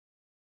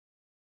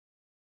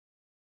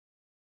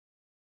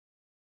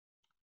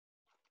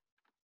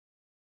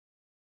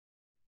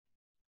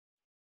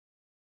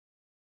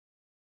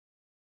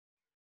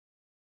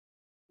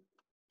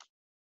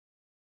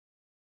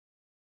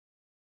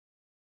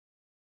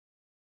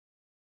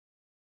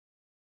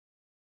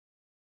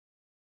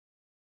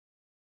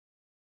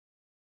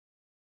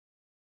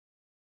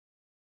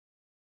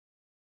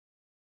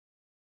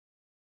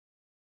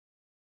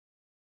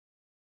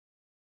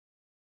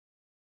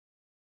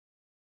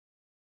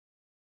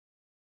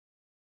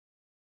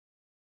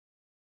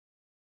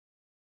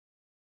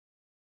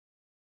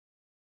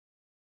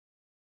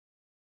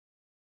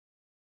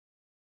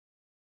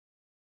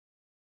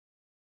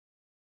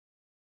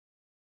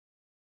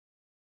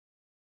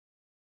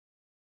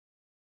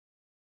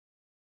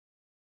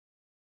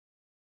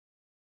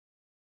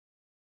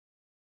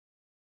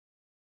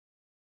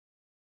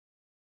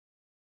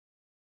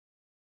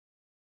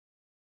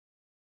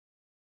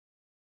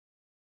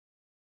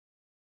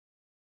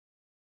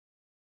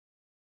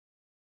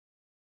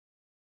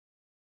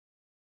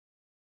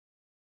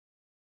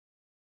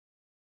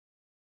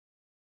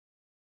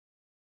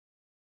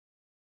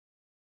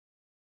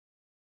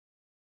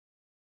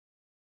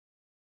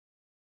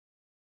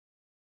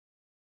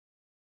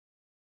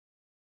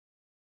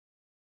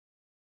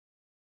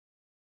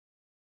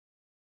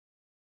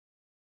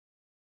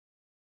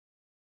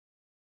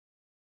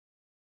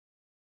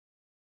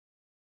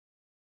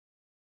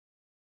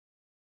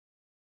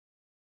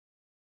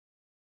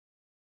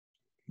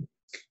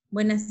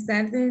Buenas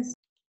tardes.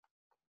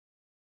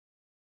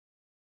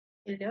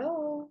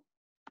 Hello.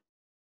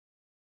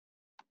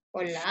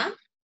 Hola.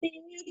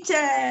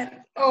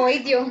 Teacher. Ay,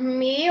 Dios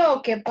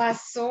mío, ¿qué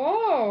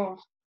pasó?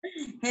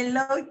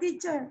 Hello,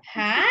 teacher.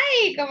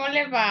 Hi, ¿cómo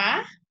le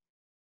va?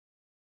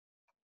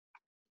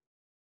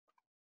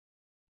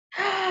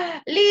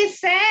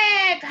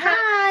 Lisette.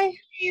 Hi.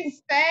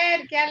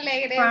 Lisette, qué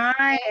alegre.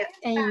 Fine.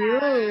 And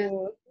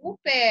you?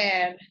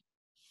 Super.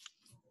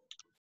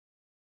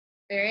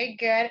 Very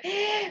good.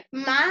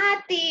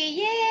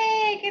 Mati,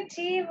 yay, qué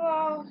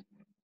chivo.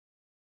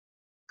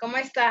 ¿Cómo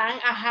están?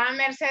 Ajá,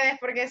 Mercedes,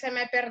 porque se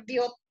me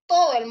perdió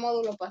todo el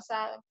módulo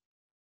pasado.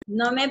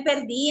 No me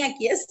perdí,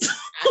 aquí estoy.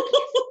 Aquí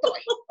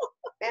estoy.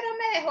 Pero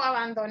me dejó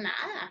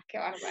abandonada. Qué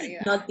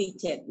barbaridad. No,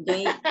 teacher.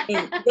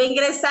 Yo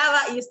ingresaba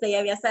y usted ya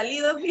había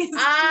salido.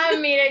 Ah,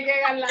 mire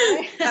qué galán.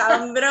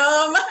 Tan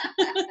broma.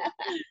 No,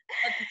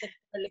 teacher,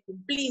 pero le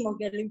cumplimos,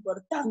 que es lo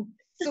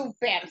importante.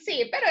 Súper,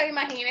 sí, pero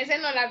imagínese,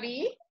 no la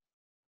vi.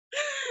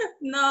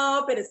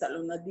 No, pero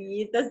solo unos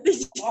días,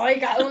 teacher.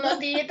 Oiga, unos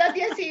días,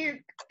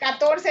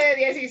 14 de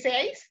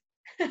 16.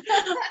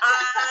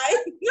 Ay,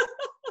 no.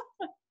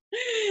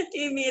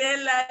 Y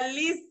miren la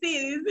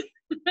Lizzy.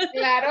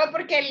 Claro,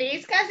 porque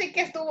Liz casi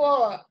que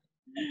estuvo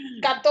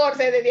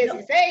 14 de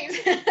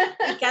 16.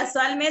 Y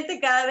casualmente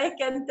cada vez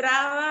que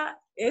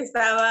entraba,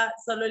 estaba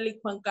solo el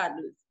Juan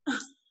Carlos.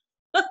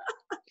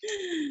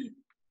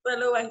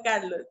 Solo Juan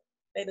Carlos.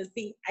 Pero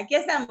sí, aquí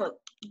estamos.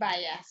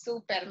 Vaya,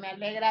 súper, me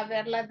alegra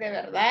verlas de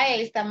verdad.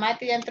 Ahí está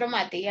Mati, ya entró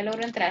Mati, ya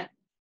logró entrar.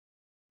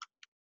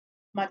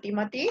 Mati.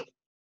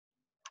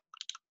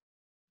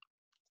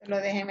 Solo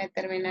déjenme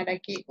terminar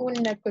aquí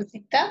una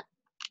cosita.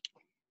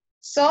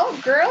 So,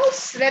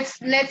 girls,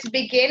 let's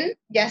begin.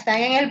 Ya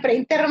están en el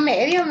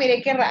preintermedio,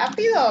 mire qué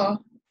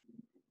rápido.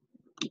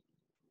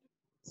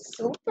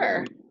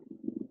 Super.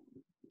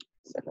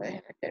 Solo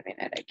déjenme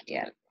terminar aquí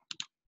algo.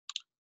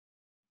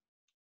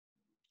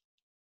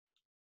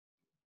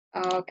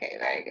 Okay,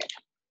 very good.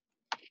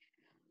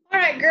 All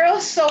right,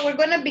 girls, so we're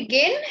going to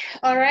begin.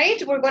 All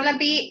right, we're going to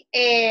be,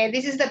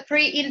 this is the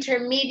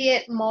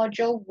pre-intermediate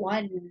module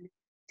 1.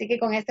 Así que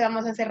con este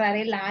vamos a cerrar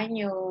el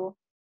año,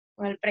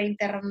 con el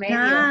preintermedio.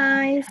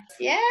 Nice.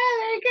 Yeah,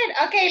 very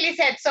good. Okay,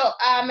 Lisette, so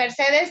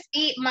Mercedes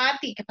y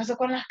Mati, ¿qué pasó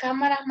con las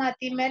cámaras,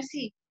 Mati y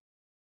Mercy?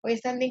 Hoy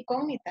están de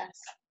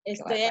incógnitas.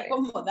 Estoy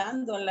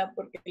acomodándola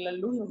porque el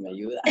alumno me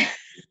ayuda.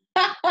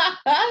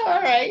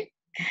 All right.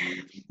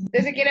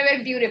 Usted se quiere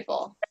ver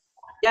beautiful.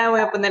 Ya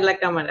voy a poner la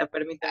cámara,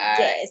 permítame.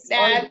 Yes,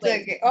 That's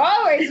okay.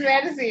 Always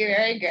Mercy,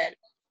 very good.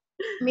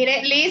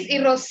 Mire, Liz y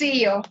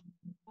Rocío.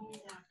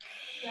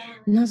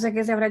 No sé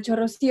qué se habrá hecho.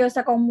 Rocío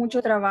está con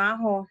mucho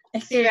trabajo.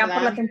 Es Sí, que ya ¿verdad?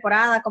 por la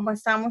temporada, como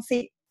estamos,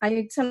 sí,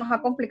 ahí se nos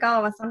ha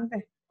complicado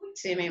bastante.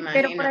 Sí, me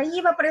imagino. Pero por ahí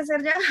va a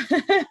aparecer ya.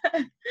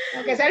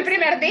 Aunque sea el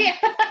primer día.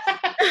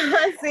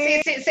 Sí.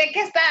 Sí, sé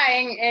que está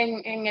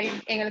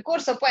en el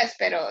curso, pues,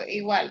 pero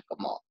igual,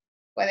 como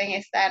pueden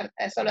estar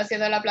solo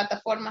haciendo la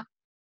plataforma.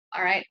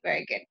 All right,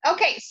 very good.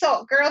 Okay,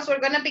 so, girls, we're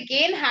going to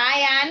begin.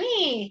 Hi,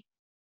 Annie.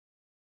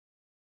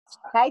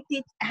 Hi,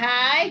 teacher.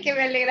 Hi, que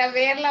me alegra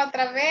verla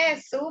otra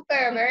vez.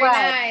 Super, very Igual.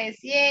 nice.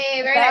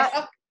 Yay, very nice.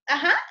 Okay.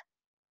 Ajá.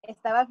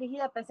 Estaba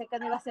afligida, pensé que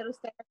no iba a ser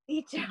usted la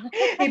teacher.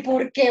 ¿Y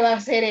por qué va a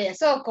hacer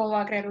eso? ¿Cómo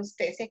va a creer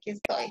usted si aquí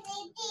estoy?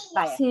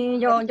 Vaya. Sí,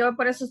 yo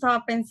por eso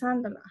estaba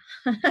pensándola.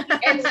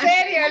 En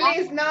serio,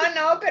 Liz,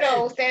 no,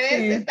 pero ustedes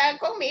Sí. están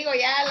conmigo,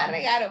 ya la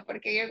regaron,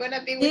 porque you're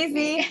gonna be with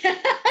me.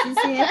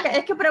 Sí,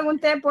 es que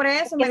pregunté por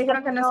eso, me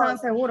dijeron que no estaban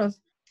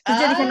seguros.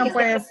 Entonces yo dije, no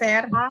puede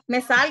ser,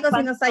 me salgo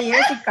si no está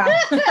Jessica.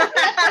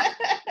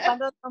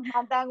 Cuando nos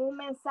mandan un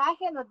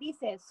mensaje, nos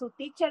dice, su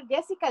teacher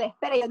Jessica le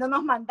espera, y no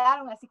nos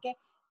mandaron, así que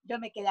yo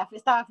me quedé,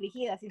 estaba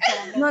afligida,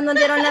 sinceramente. No nos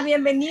dieron la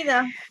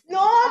bienvenida.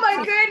 No, my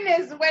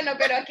goodness. Bueno,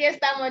 pero aquí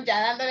estamos ya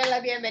dándole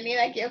la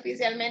bienvenida aquí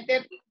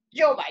oficialmente.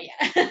 Yo vaya.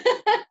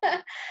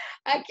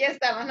 Aquí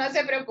estamos, no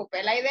se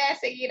preocupe. La idea es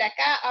seguir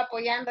acá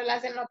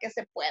apoyándolas en lo que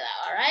se pueda,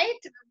 all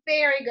right?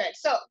 Very good.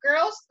 So,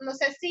 girls, no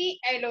sé si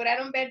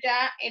lograron ver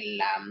ya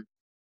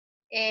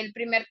el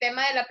primer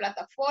tema de la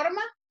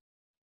plataforma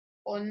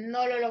o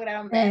no lo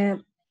lograron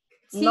ver.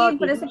 Sí, No,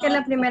 parece que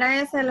la primera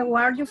es el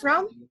Where are you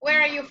from?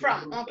 Where are you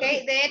from?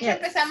 Okay. De hecho, Yes.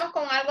 empezamos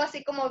con algo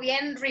así como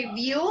bien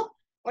review,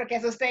 porque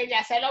eso ustedes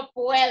ya se lo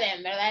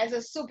pueden, ¿verdad? Eso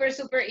es super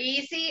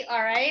easy,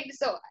 all right?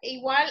 So,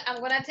 igual, I'm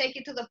going to take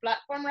you to the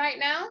platform right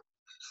now.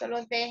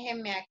 Solo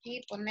déjenme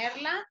aquí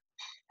ponerla.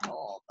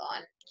 Hold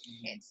on.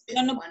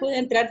 Yo no pude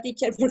entrar,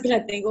 teacher, porque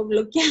la tengo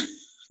bloqueada.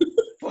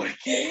 ¿Por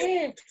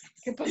qué?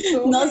 ¿Qué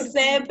pasó? No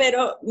sé,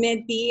 pero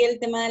metí el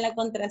tema de la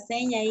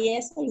contraseña y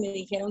eso, y me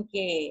dijeron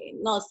que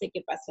no sé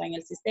qué pasó en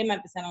el sistema,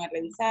 empezaron a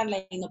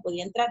revisarla y no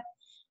podía entrar,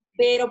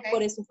 pero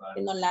por eso fue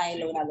que no la he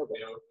logrado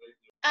ver.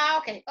 Ah,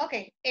 ok.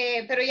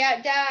 Pero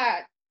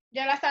ya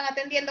la están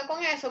atendiendo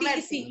con eso,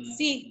 Mercy.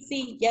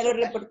 Sí, ya lo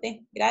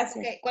reporté.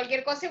 Gracias. Okay.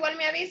 Cualquier cosa igual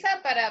me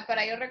avisa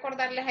para yo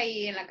recordarles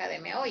ahí en la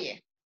academia.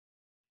 Oye.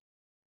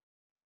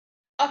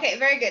 Okay,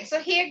 very good. So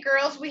here,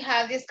 girls, we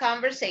have this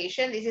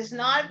conversation. This is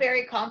not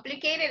very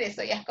complicated.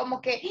 Esto ya es como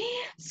que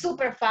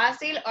súper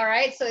fácil. All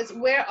right, so it's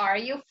where are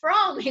you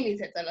from? Y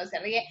Lisette solo se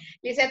ríe.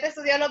 Lisette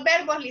estudió los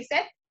verbos,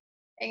 Lisette.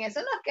 En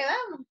eso nos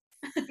quedamos.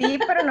 Sí,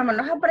 pero no me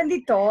los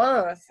aprendí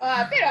todos.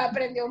 Pero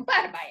aprendió un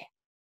par, vaya.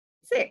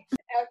 Sí.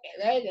 Okay,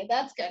 very good.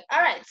 That's good.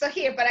 All right, so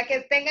here, para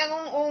que tengan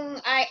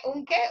un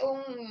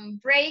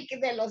break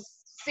de los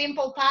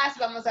simple past,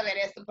 vamos a ver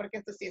esto porque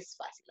esto sí es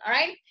fácil. All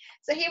right,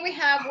 so here we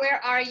have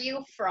where are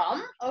you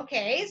from?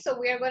 Okay, so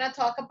we are going to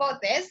talk about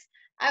this.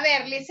 A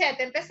ver, Lisette,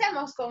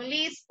 empecemos con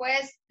Liz.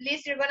 Pues,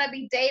 Liz, you're going to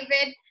be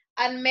David,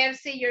 and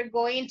Mercy, you're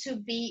going to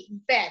be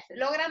Beth.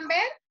 ¿Logran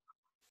ver?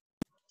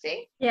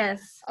 ¿Sí?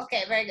 Yes.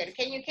 Okay, very good.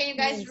 Can you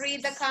guys Yes.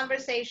 read the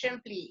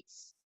conversation,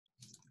 please?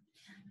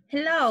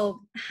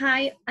 Hello.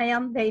 Hi, I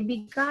am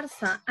David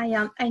Garza. I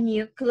am a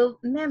new club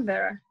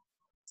member.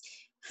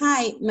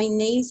 Hi, my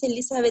name is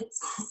Elizabeth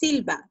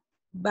Silva,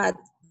 but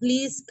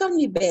please call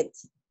me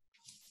Beth.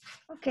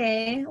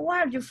 Okay,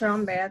 where are you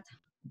from, Beth?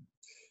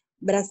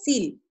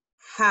 Brazil.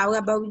 How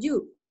about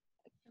you?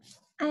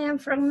 I am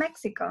from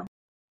Mexico.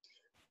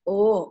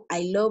 Oh,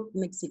 I love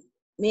Mexico.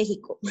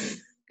 It's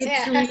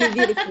Yeah. really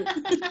beautiful.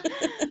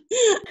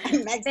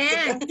 Mexico.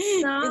 Thanks.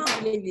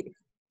 It's really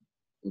beautiful.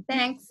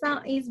 Thanks.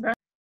 So is Brazil.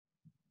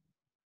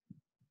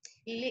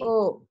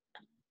 Oh.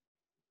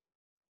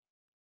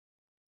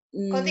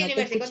 No Continue,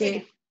 te Mercy,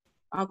 continue. escuché.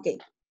 Okay.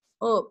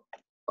 Oh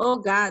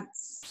God.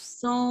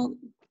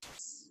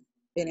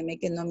 Espéreme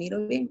que no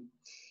miro bien.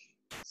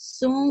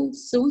 Soon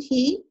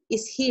he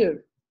is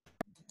here.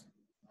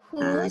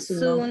 Who su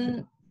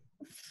soon?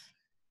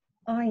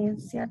 Oh,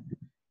 es cierto.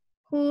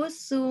 Who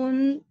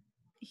soon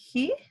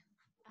he?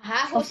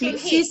 Ajá, Oh, who's soon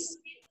he?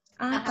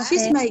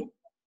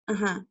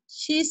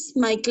 She's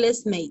my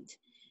classmate.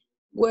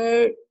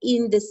 We're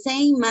in the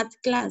same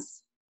math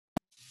class.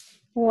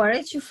 Where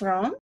is she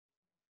from?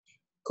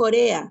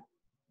 Korea.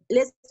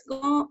 Let's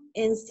go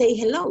and say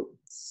hello.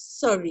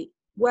 Sorry,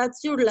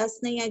 what's your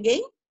last name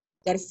again?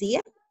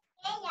 Garcia?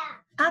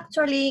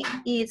 Actually,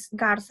 it's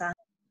Garza.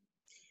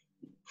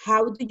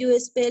 How do you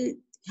spell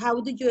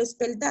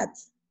that?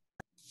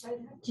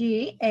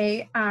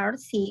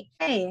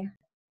 Garca.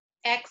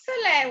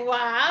 Excellent.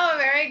 Wow,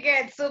 very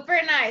good.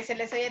 Super nice. Se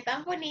les oye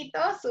tan bonito.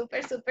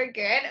 Super, super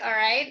good. All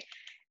right.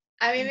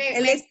 A mí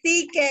El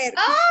sticker.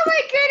 Oh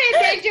my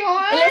goodness, de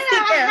Joana. El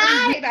sticker.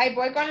 Hi. Ahí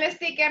voy con el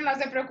sticker, no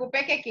se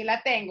preocupe que aquí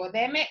la tengo.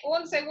 Deme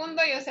un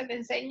segundo, yo se le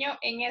enseño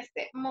en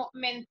este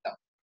momento.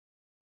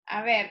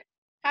 A ver.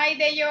 Hi,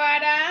 de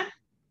Joana.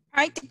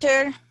 Hi,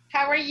 teacher.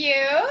 How are you?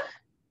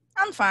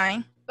 I'm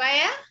fine.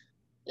 Vaya,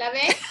 ¿la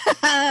ven?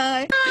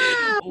 Hi.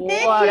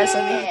 Ahora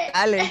son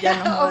digitales, ya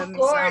nos Of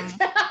course.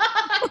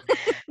 modernizamos.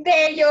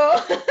 De yo.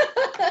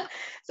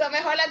 Son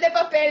mejor las de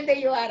papel de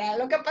Yoara.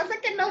 Lo que pasa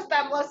es que no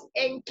estamos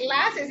en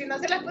clase. Si no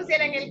se las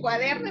pusiera en el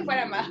cuaderno y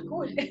fuera más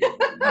cool.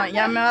 No,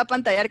 ya me va a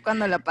pantallar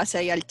cuando la pase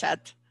ahí al chat.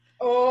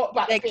 Oh,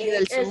 va, De aquí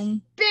del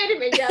Zoom.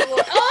 Espérame, ya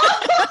voy. Oh.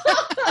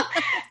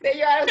 De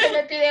Yoara, usted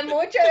me pide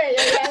mucho de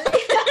ella.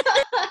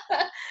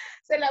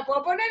 Se la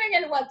puedo poner en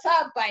el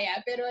WhatsApp,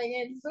 vaya, pero en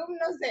el Zoom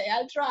no sé.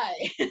 I'll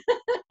try.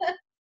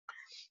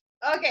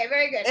 Okay,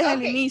 very good. Es el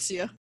Okay.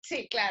 inicio.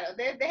 Sí, claro.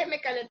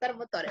 Déjeme calentar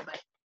motores, vaya.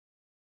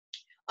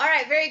 All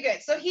right, very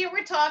good. So here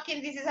we're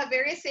talking, this is a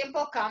very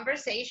simple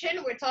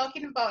conversation. We're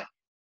talking about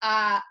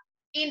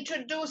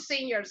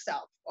introducing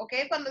yourself,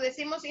 okay? Cuando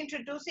decimos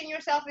introducing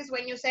yourself is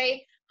when you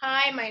say,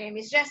 hi, my name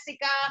is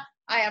Jessica,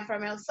 I am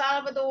from El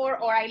Salvador,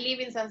 or I live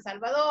in San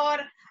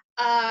Salvador.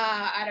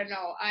 I don't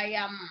know,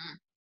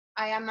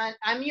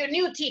 I'm your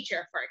new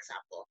teacher, for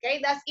example, okay?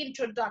 That's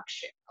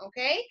introduction,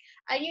 okay?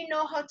 And you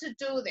know how to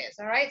do this,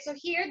 all right? So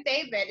here,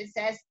 David, it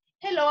says,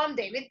 hello, I'm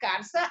David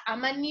Garza.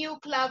 I'm a new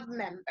club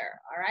member,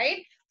 all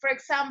right? For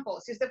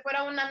example, si usted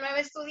fuera una nueva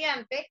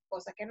estudiante,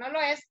 cosa que no lo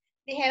es,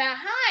 dijera,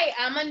 hi,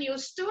 I'm a new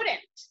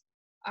student,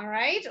 all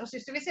right? O si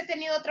usted hubiese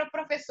tenido otro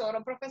profesor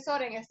o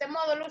profesora en este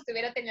módulo, usted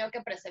hubiera tenido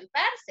que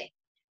presentarse,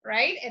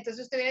 right?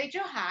 Entonces usted hubiera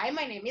dicho, hi,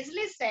 my name is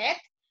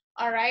Lisette,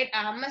 all right?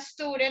 I'm a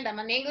student, I'm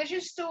an English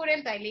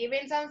student, I live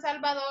in San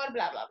Salvador,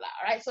 blah, blah, blah,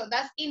 all right? So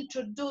that's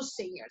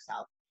introducing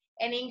yourself.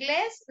 En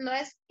inglés,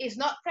 it's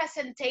not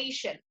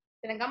presentation.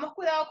 Tengamos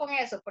cuidado con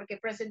eso, porque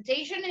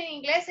presentation en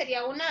inglés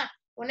sería una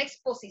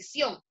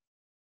exposición,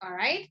 all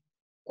right?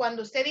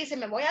 Cuando usted dice,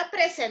 me voy a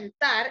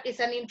presentar, it's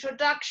an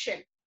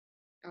introduction,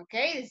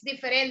 okay? Es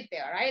diferente,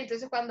 all right?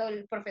 Entonces, cuando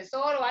el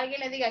profesor o alguien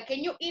le diga,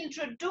 can you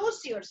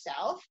introduce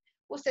yourself?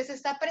 Usted se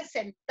está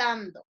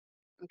presentando,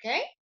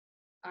 okay?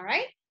 All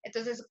right?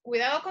 Entonces,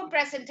 cuidado con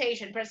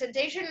presentation.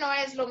 Presentation no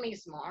es lo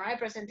mismo, all right?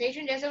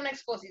 Presentation ya es una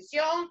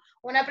exposición,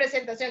 una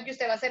presentación que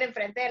usted va a hacer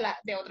enfrente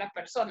de otra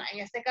persona. En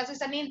este caso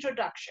es an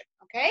introduction,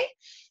 okay?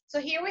 So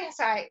here we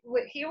say,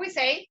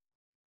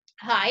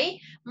 hi,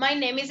 my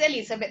name is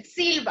Elizabeth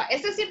Silva.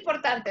 Esto es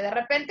importante. De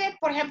repente,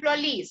 por ejemplo,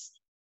 Liz.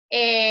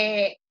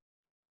 El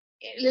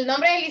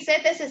nombre de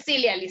Lisette es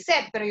Cecilia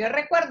Lisette, pero yo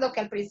recuerdo que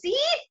al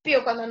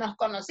principio, cuando nos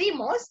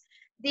conocimos,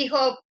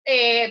 dijo,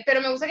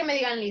 pero me gusta que me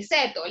digan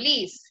Lisette o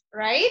Liz.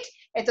 right?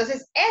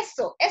 Entonces,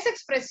 esa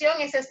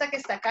expresión es esta que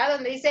está acá,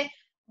 donde dice,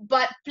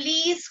 but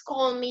please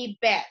call me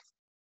Beth,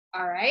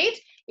 all right?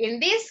 In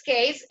this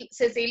case,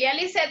 Cecilia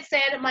Lisette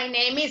said, my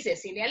name is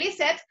Cecilia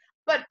Lisette,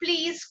 but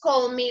please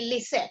call me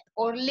Lisette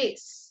or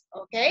Liz,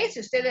 ¿ok? Si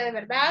usted de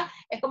verdad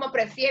es como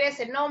prefiere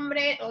ese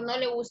nombre o no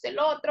le gusta el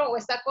otro o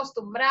está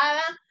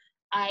acostumbrada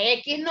a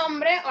X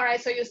nombre, all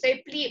right, so you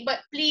say, please, but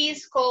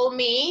please call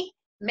me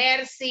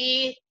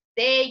Mercy,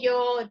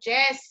 Deyo,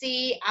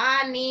 Jessie,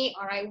 Annie,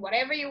 all right,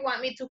 whatever you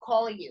want me to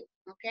call you,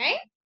 okay?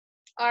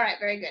 All right,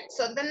 very good.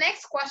 So the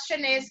next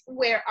question is,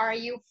 where are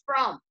you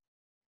from?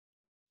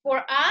 For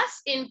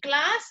us in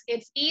class,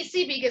 it's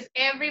easy because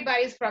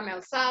everybody's from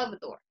El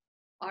Salvador.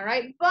 All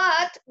right,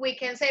 but we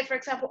can say, for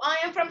example, I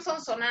am from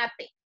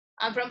Sonsonate.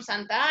 I'm from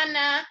Santa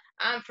Ana.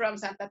 I'm from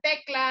Santa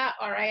Tecla.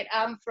 All right,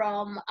 I'm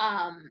from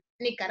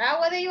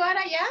Nicaragua de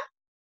Yuara, yeah?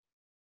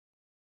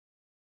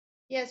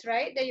 Yes,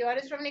 right? The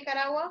Yuara is from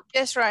Nicaragua?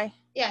 Yes, right.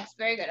 Yes,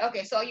 very good.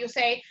 Okay, so you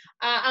say,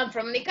 I'm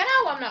from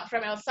Nicaragua, I'm not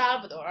from El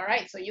Salvador, all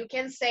right? So you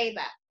can say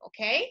that,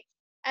 okay?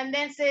 And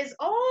then says,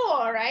 oh,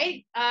 all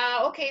right.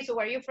 Okay, so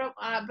where are you from?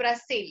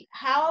 Brazil.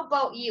 How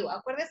about you?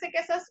 Acuérdese que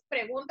esas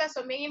preguntas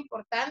son bien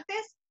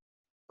importantes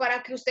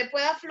para que usted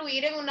pueda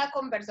fluir en una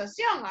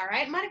conversación, all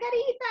right?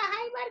 Margarita,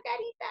 hi,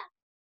 Margarita.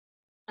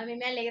 A mí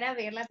me alegra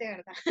verla, de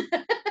verdad.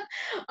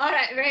 All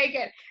right, very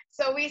good.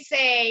 So we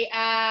say,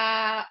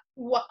 how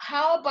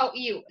about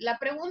you? La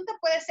pregunta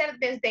puede ser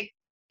desde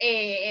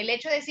el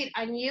hecho de decir,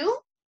 and you?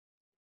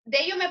 De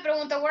ello me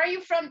pregunta, where are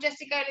you from,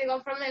 Jessica? Y le digo,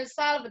 I'm from El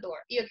Salvador.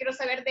 Y yo quiero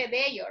saber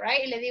de ello,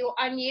 right? Y le digo,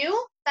 and you?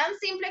 Tan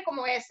simple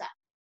como esa,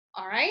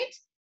 all right?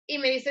 Y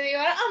me dice, digo,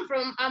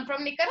 I'm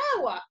from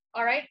Nicaragua,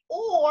 all right?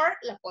 Or,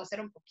 la puedo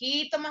hacer un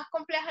poquito más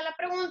compleja la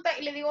pregunta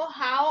y le digo,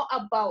 how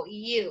about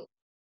you?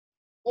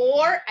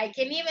 Or, I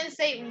can even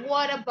say,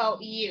 what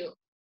about you?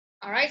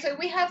 All right, so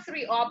we have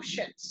three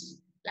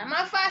options. La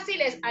más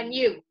fácil es and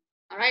you,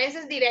 all right? Esa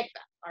es directa,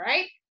 all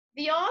right?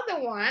 The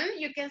other one,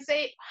 you can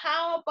say,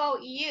 how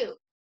about you?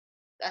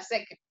 The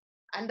second.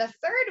 And the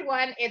third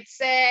one, it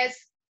says,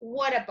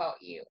 what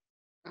about you?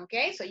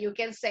 Okay, so you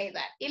can say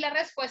that. Y la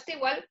respuesta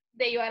igual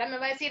de yo ahora me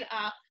va a decir,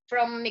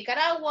 from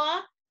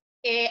Nicaragua,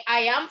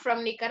 I am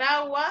from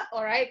Nicaragua,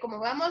 all right? Como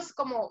vamos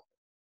como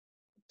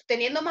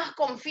teniendo más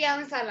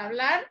confianza al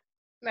hablar,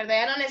 ¿verdad?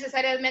 Ya no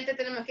necesariamente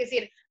tenemos que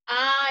decir,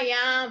 I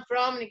am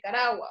from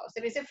Nicaragua. O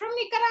se dice, from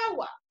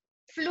Nicaragua.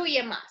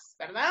 Fluye más,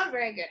 ¿verdad?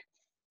 Very good.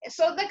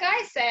 So the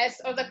guy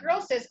says, or the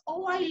girl says,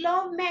 oh, I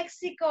love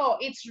Mexico.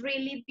 It's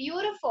really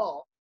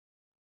beautiful.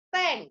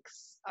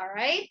 Thanks. All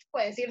right.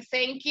 Puede decir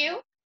thank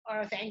you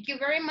or thank you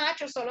very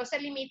much o solo se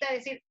limita a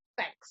decir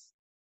thanks.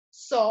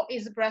 So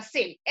is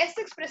Brazil.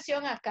 Esta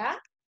expresión acá,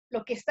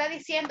 lo que está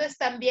diciendo es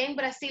también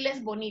Brasil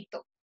es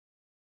bonito.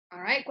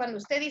 All right. Cuando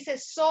usted dice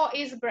so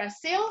is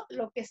Brazil,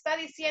 lo que está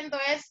diciendo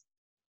es,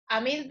 a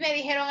mí me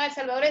dijeron El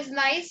Salvador es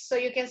nice, so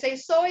you can say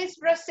so is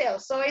Brazil,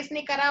 so is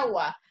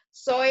Nicaragua,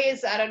 so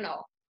is, I don't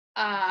know,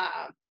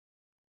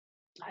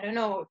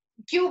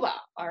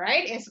 Cuba, all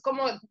right? Es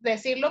como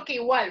decirlo que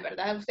igual,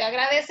 ¿verdad? Usted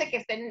agradece que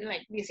estén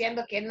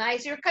diciendo que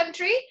nice your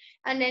country,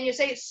 and then you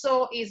say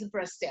so is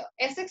Brazil.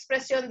 Esa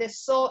expresión de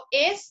so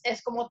is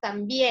como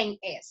también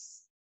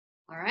es,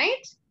 all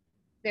right?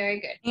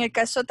 Very good. En el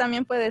caso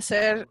también puede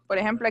ser, por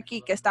ejemplo,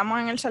 aquí que estamos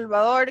en El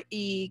Salvador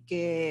y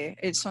que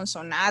el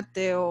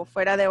Sonsonate o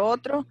fuera de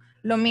otro,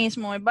 lo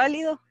mismo, ¿es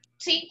válido?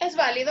 Sí, es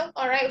válido.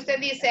 All right. Usted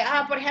dice,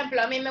 por ejemplo,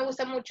 a mí me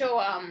gusta mucho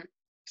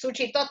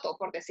Suchitoto,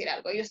 por decir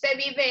algo, y usted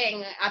vive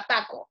en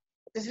Ataco.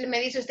 Entonces me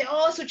dice usted,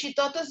 oh,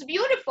 Suchitoto es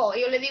beautiful.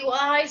 Y yo le digo,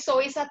 ay,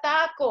 soy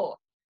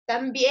Ataco.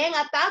 También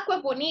Ataco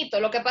es bonito.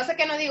 Lo que pasa es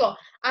que no digo,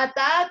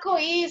 Ataco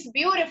is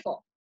beautiful.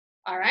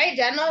 All right.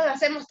 Ya no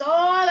hacemos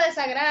toda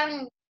esa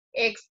gran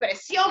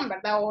expresión,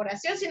 ¿verdad? O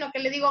oración, sino que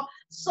le digo,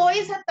 soy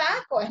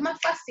Ataco. Es más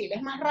fácil,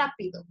 es más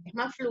rápido, es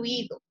más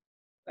fluido,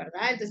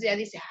 ¿verdad? Entonces ya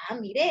dice,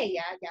 mire,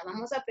 ya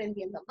vamos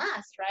aprendiendo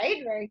más,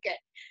 right? Very good.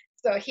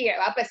 So here,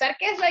 a pesar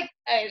que es like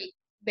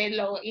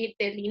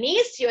del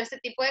inicio este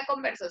tipo de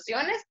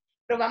conversaciones,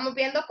 pero vamos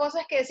viendo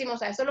cosas que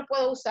decimos, eso lo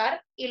puedo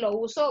usar y lo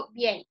uso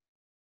bien,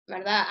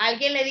 ¿verdad?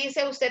 Alguien le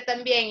dice a usted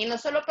también, y no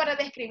solo para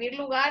describir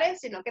lugares,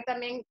 sino que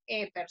también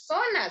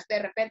personas. De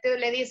repente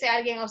le dice a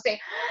alguien a usted,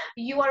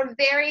 you are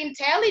very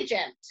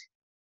intelligent.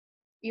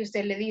 Y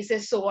usted le dice,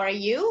 so are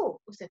you.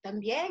 Usted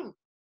también.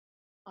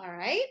 All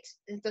right.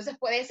 Entonces,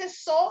 ese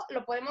so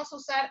lo podemos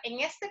usar en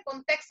este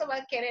contexto,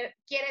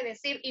 quiere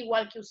decir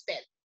igual que usted,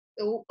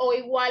 o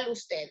igual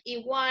usted,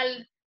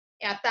 igual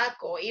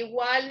Ataco,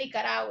 igual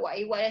Nicaragua,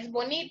 igual es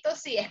bonito,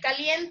 sí, es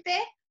caliente,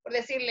 por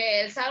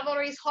decirle El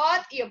Salvador is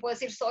hot, y yo puedo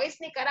decir sois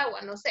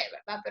Nicaragua, no sé,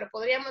 ¿verdad? Pero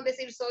podríamos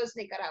decir sois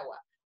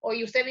Nicaragua. O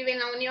y usted vive en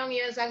La Unión y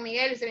yo en San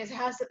Miguel, y usted me dice,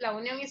 La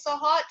Unión is so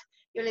hot,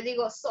 yo le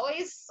digo,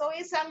 sois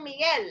San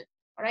Miguel.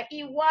 All right?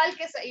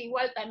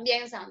 Igual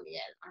también San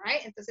Miguel. All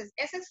right? Entonces,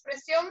 esa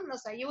expresión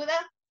nos ayuda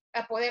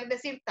a poder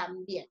decir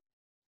también.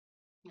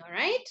 All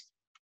right?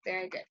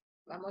 Very good.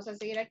 Vamos a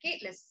seguir aquí.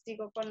 Les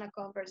sigo con la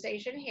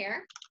conversation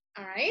here.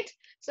 All right?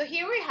 So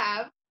here we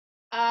have,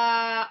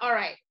 all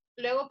right.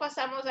 luego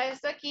pasamos a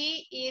esto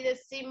aquí y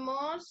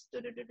decimos,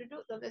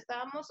 ¿dónde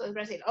estábamos? Es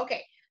Brasil.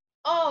 Okay.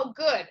 Oh,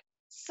 good.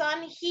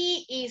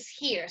 Sun-hee is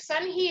here.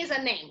 Sun-hee is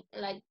a name,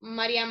 like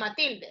Maria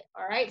Matilde,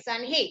 all right?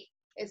 Sun-hee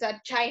is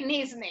a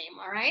Chinese name,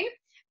 all right?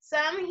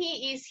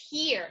 Sun-hee is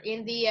here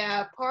in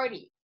the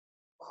party.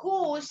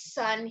 Whose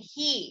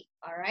Sun-hee,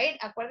 all right?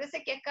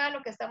 Acuérdese que acá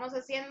lo que estamos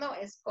haciendo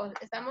es,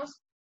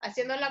 estamos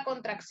haciendo la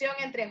contracción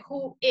entre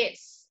who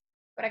is,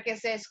 para que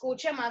se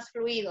escuche más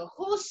fluido.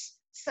 Whose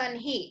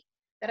Sun-hee.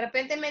 De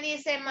repente me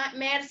dice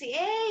Mercy,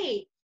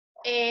 hey,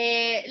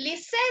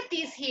 Lisette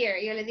is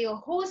here. Y yo le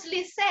digo, who's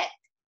Lisette?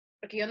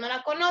 Porque yo no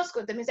la conozco.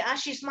 Entonces me dice,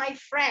 she's my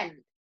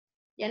friend.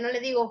 Ya no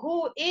le digo,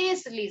 who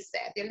is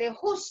Lisette? Yo le digo,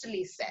 who's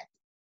Lisette?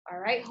 All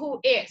right,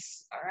 who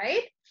is? All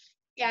right.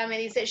 Ya me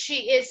dice,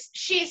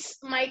 she's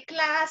my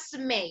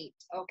classmate.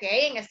 Ok,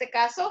 en este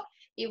caso,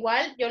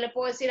 igual yo le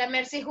puedo decir a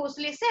Mercy, who's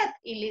Lisette?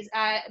 Y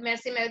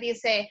Mercy me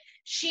dice,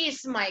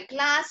 she's my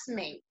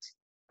classmate.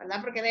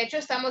 ¿Verdad? Porque de hecho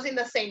estamos in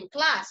the same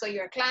class, so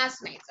you're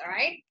classmates, all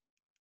right?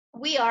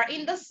 We are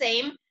in the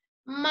same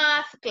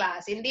math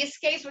class. In this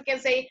case, we can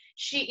say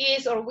she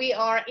is or we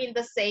are in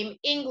the same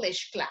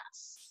English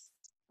class.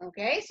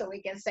 Okay, so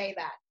we can say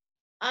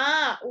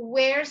that.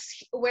 Where's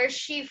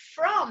she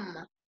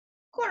from?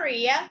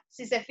 Korea.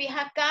 Si se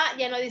fija acá,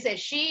 ya no dice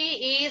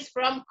she is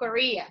from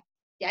Korea.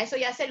 Ya eso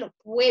ya se lo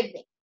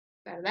puede,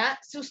 ¿verdad?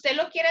 Si usted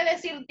lo quiere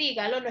decir,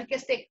 dígalo, no es que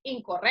esté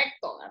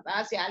incorrecto,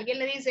 ¿verdad? Si alguien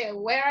le dice,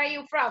 where are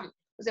you from?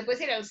 Usted puede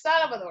decir El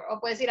Salvador o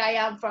puede decir I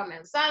am from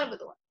El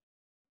Salvador.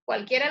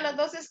 Cualquiera de los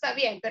dos está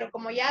bien, pero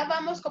como ya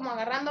vamos como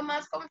agarrando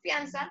más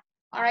confianza,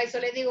 all right, so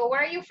le digo,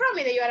 where are you from?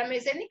 Y de ahora me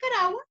dice,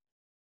 Nicaragua.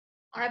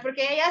 All right,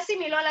 porque ella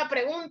asimiló la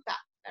pregunta,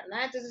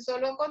 ¿verdad? Entonces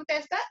solo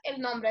contesta el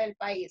nombre del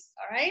país,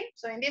 all right?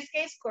 So in this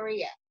case,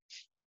 Korea.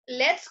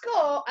 Let's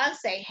go and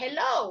say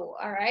hello,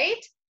 all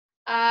right?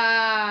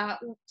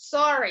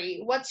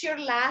 Sorry, what's your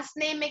last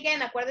name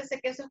again? Acuérdese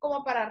que eso es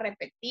como para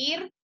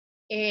repetir,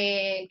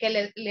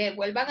 que le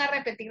vuelvan a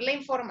repetir la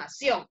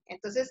información.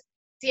 Entonces,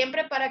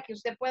 siempre para que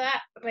usted pueda,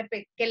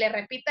 que le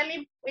repita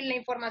la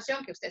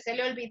información que usted se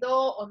le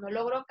olvidó o no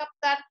logró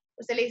captar,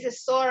 usted le dice,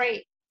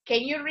 sorry,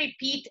 can you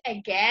repeat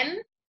again?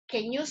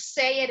 Can you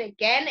say it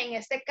again? En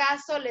este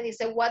caso, le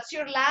dice, what's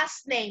your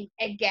last name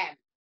again?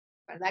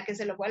 ¿Verdad? Que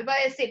se lo vuelva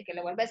a decir, que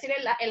le vuelva a decir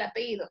el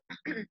apellido.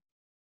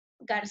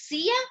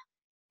 García,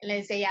 le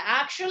dice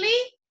ella, actually,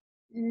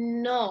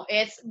 no,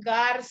 es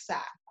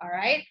Garza, all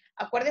right?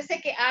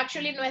 Acuérdese que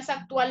actually no es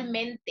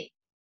actualmente.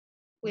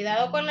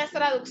 Cuidado con las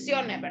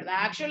traducciones,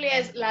 ¿verdad? Actually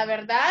es, la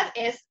verdad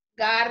es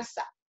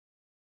Garza.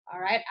 All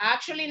right?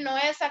 Actually no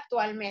es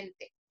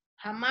actualmente.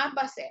 Jamás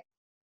va a ser.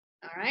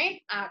 All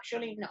right?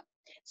 Actually no.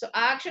 So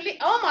actually,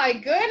 oh my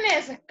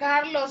goodness,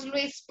 Carlos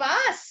Luis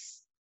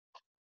Paz.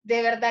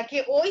 De verdad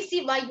que hoy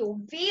sí va a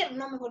llover.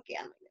 No, mejor que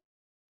ya no.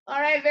 All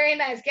right, very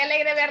nice. Qué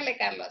alegre verle,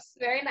 Carlos.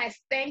 Very nice.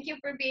 Thank you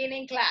for being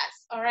in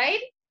class. All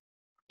right?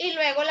 Y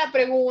luego la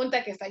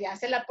pregunta que esta ya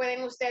se la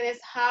pueden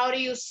ustedes, how do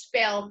you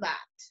spell that?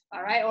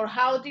 All right, or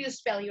how do you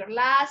spell your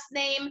last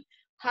name?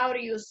 How do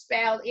you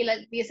spell? Y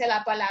dice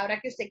la palabra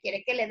que usted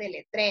quiere que le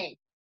deletreen.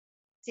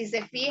 Si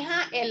se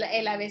fija,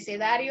 el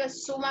abecedario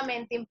es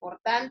sumamente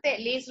importante.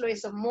 Liz lo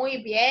hizo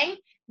muy bien.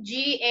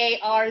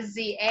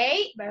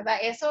 G-A-R-Z-A, ¿verdad?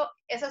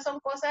 Esas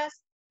son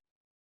cosas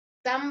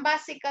tan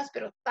básicas,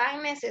 pero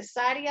tan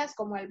necesarias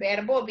como el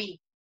verbo be.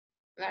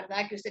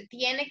 ¿Verdad? Que usted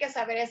tiene que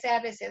saber ese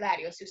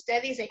abecedario. Si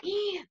usted dice,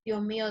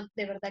 Dios mío,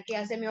 de verdad que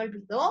ya se me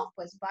olvidó,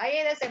 pues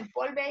vaya y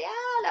desempolve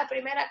ya la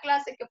primera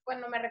clase que fue,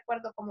 no me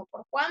recuerdo como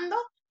por cuándo.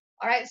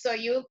 All right, so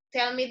you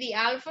tell me the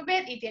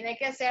alphabet y tiene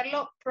que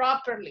hacerlo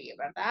properly,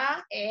 ¿verdad?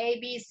 A,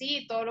 B,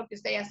 C, todo lo que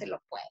usted ya se lo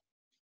puede.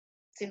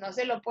 Si no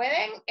se lo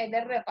pueden, es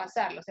de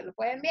repasarlo. ¿Se lo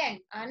pueden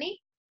bien? Ani,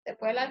 ¿se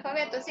puede el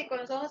alfabeto así con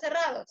los ojos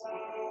cerrados?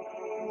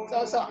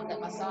 ¿Qué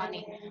pasó,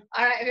 Ani?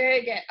 All right,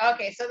 very good.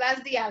 Okay, so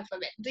that's the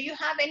alphabet. Do you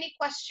have any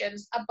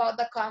questions about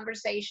the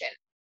conversation?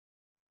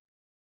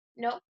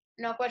 No?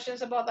 No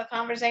questions about the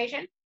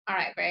conversation? All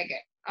right, very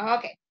good.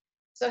 Okay,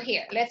 so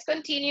here, let's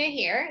continue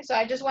here. So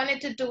I just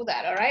wanted to do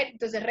that, all right?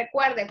 Entonces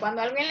recuerde,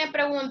 cuando alguien le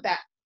pregunta,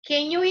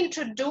 can you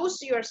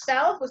introduce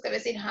yourself? Usted va a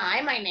decir,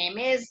 hi, my name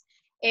is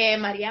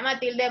María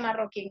Matilde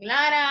Marroquín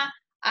Lara.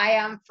 I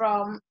am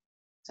from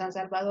San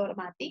Salvador,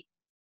 Mati.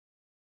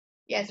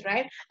 Yes,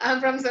 right? I'm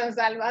from San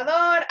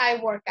Salvador. I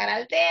work at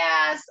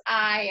Alteas.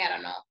 I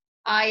don't know.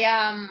 I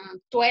am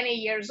 20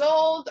 years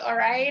old, all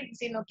right?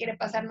 Si no quiere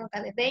pasar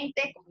nunca de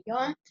 20, como yo.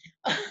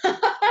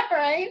 All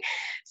right?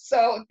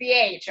 So, the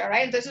age, all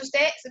right? Entonces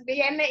usted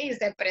viene y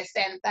se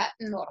presenta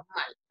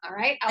normal, all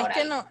right? Ahora, es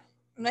que no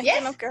es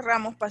que no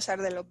querramos pasar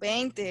de los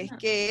 20, es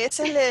que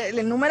ese es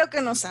el número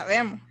que no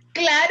sabemos.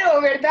 Claro,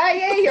 ¿verdad?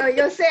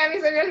 Yo sé, a mí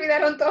se me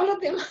olvidaron todos los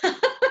demás.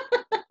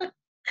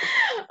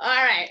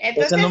 All right.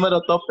 Entonces, es el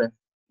número tope.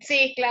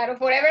 Sí, claro,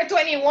 Forever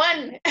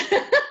 21.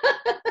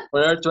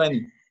 Forever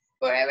 20.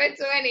 Forever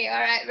 20, all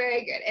right,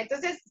 very good.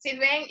 Entonces, si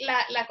ven,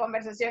 la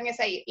conversación es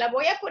ahí. La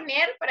voy a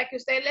poner para que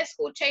usted la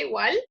escuche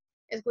igual.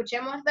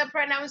 Escuchemos the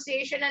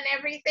pronunciation and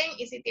everything.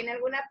 Y si tiene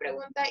alguna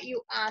pregunta,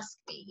 you ask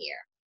me here.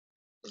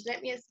 Just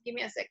give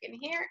me a second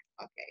here.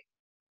 Okay.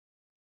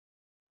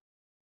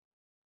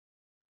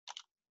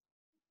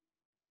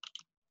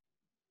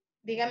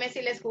 Dígame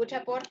si le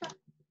escucha, porfa.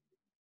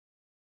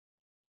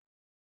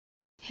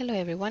 Hello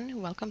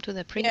everyone, welcome to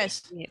the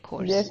pre-intermediate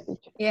course.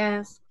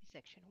 Yes.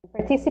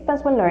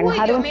 Participants will learn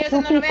how to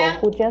introduce people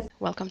who just...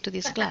 Welcome to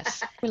this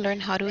class. We'll learn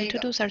how to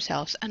introduce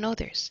ourselves and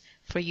others.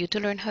 For you to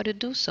learn how to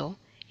do so,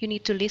 you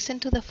need to listen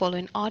to the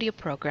following audio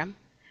program.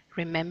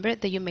 Remember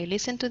that you may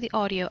listen to the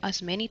audio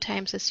as many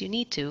times as you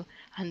need to,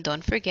 and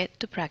don't forget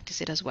to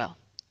practice it as well.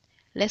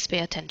 Let's pay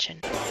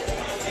attention.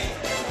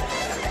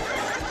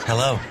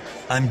 Hello,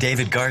 I'm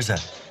David Garza.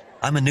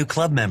 I'm a new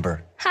club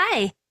member.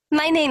 Hi,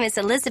 my name is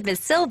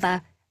Elizabeth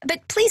Silva,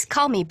 but please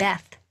call me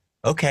Beth.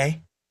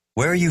 Okay.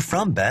 Where are you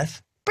from,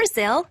 Beth?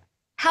 Brazil.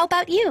 How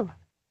about you?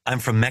 I'm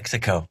from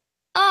Mexico.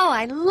 Oh,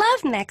 I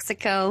love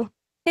Mexico.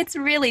 It's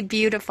really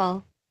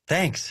beautiful.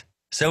 Thanks.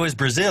 So is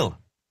Brazil.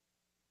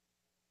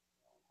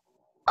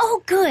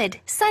 Oh,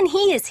 good. Sun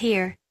Hee is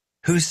here.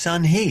 Who's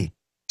Sun Hee?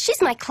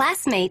 She's my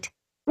classmate.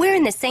 We're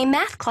in the same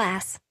math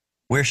class.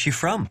 Where's she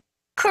from?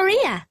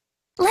 Korea.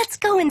 Let's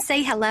go and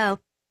say hello.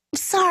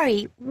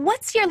 Sorry,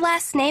 what's your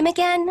last name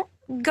again?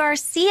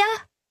 Garcia?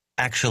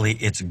 Actually,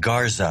 it's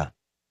Garza.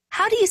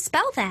 How do you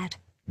spell that?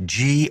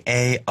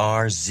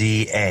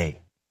 Garza.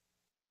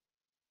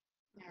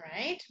 All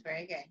right,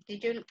 very good.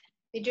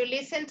 Did you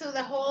listen to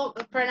the whole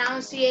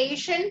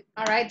pronunciation?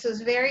 All right, so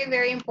it's very,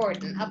 very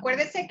important.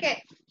 Acuérdese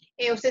que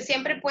usted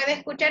siempre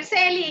puede escuchar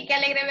Celi, qué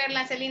alegre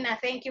verla, Celina.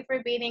 Thank you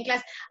for being in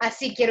class.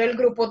 Así quiero el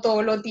grupo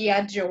todos los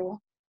días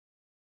yo.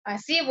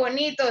 Así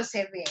bonito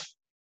se ve.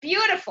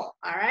 Beautiful,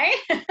 all right?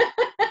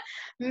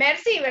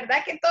 Merci,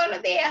 ¿verdad que todos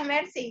los días,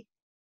 merci?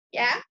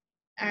 Yeah?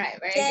 All right,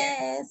 very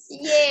good.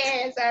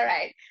 Yes, all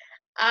right.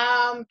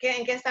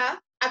 ¿En qué está?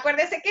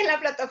 Acuérdese que en la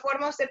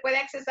plataforma usted puede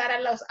accesar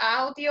a los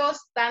audios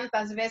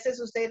tantas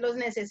veces usted los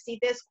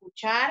necesite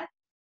escuchar,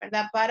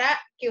 ¿verdad? Para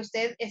que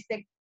usted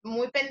esté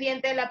muy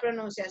pendiente de la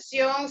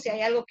pronunciación. Si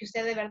hay algo que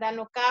usted de verdad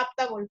no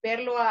capta,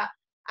 volverlo a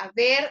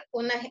ver.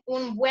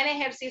 Un buen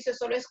ejercicio es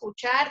solo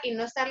escuchar y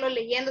no estarlo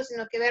leyendo,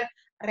 sino que ver,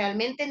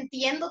 realmente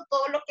entiendo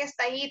todo lo que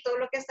está ahí, todo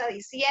lo que está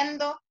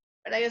diciendo,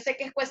 ¿verdad? Yo sé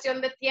que es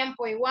cuestión de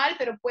tiempo igual,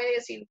 pero puede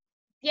decir,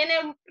 tiene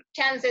un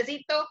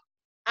chancecito,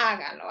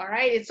 hágalo, all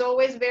right? It's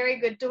always very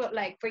good to,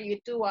 like, for you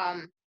to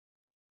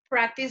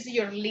practice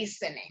your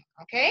listening,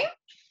 okay?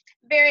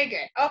 Very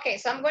good. Okay,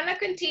 so I'm going to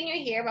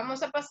continue here.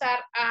 Vamos a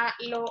pasar a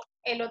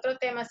el otro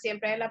tema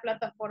siempre de la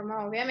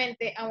plataforma,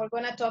 obviamente, and we're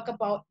going to talk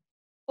about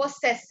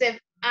possessive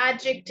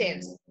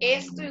adjectives.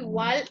 Esto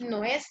igual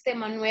no es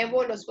tema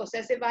nuevo. Los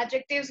possessive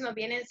adjectives nos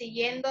vienen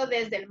siguiendo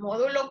desde el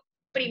módulo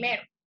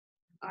primero.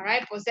 All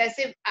right,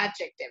 possessive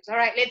adjectives. All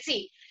right, let's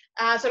see.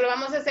 Solo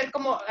vamos a hacer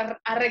como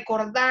a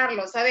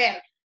recordarlos. A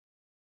ver,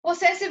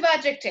 possessive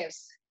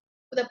adjectives.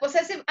 The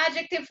possessive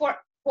adjective for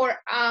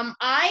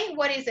I,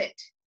 what is it?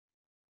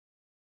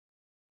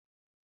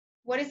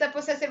 What is the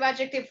possessive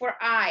adjective for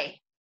I?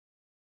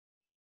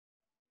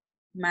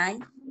 My.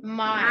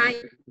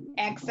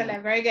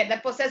 Excellent, very good. The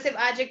possessive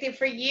adjective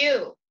for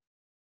you.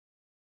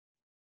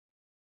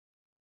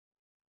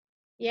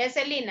 Yes,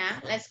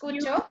 Elena, la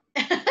escucho.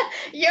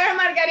 Your,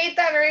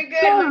 Margarita, very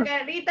good.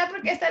 Margarita,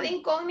 porque está de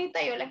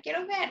incógnita, yo la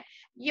quiero ver.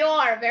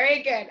 Your,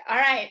 very good. All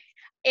right.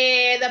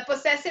 The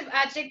possessive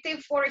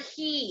adjective for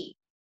he.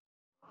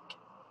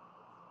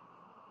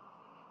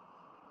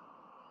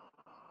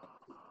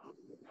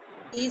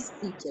 His,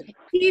 teacher.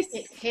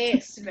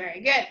 His,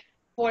 very good.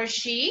 For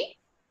she?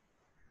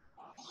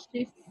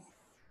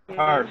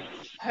 Her.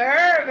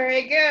 Her,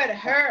 very good.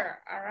 Her,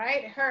 all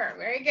right. Her,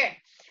 very good.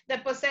 The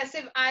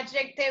possessive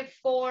adjective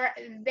for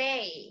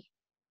they.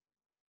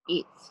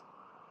 It.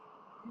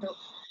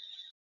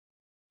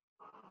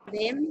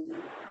 Them.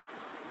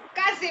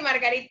 Casi,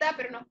 Margarita,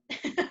 pero no.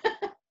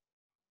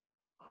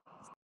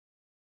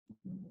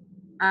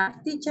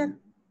 Teacher.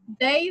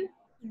 They.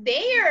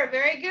 Their,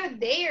 very good.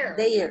 Their.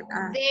 Their.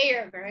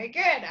 Their, very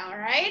good. All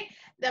right.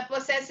 The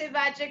possessive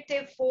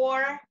adjective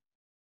for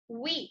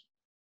we.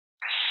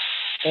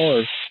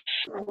 Or.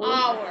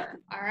 Our,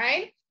 all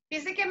right.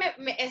 Dice que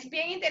es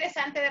bien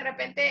interesante de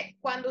repente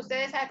cuando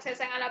ustedes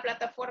accesan a la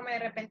plataforma y de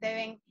repente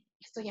ven,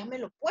 esto ya me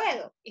lo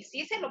puedo. Y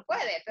sí se lo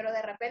puede, pero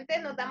de repente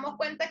nos damos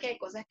cuenta que hay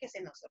cosas que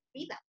se nos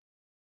olvidan.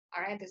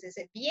 All right, entonces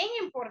es bien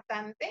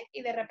importante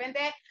y de repente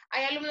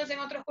hay alumnos en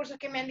otros cursos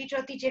que me han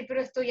dicho, teacher,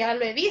 pero esto ya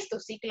lo he visto.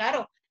 Sí,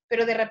 claro,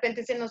 pero de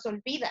repente se nos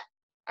olvida.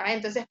 All right,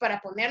 entonces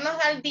para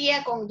ponernos al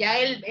día con ya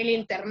el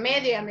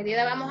intermedio y a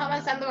medida vamos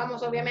avanzando,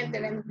 vamos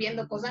obviamente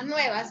viendo cosas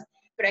nuevas.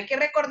 Pero hay que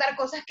recordar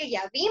cosas que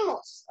ya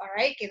vimos, all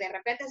right? Que de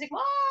repente así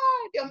como,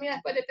 oh, Dios mío,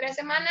 después de 3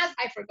 semanas,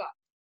 I forgot.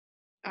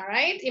 All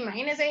right?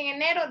 Imagínense en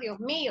enero, Dios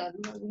mío,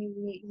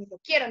 ni lo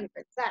quiero ni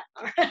pensar.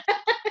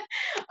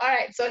 All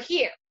right, so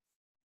here,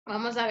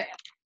 vamos a ver.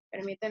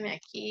 Permítame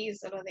aquí,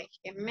 solo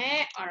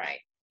déjeme. All right,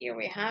 here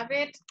we have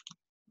it.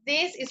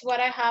 This is what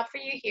I have for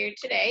you here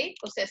today,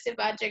 possessive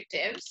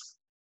adjectives.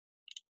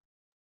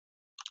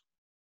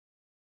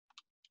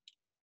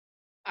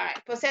 All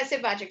right,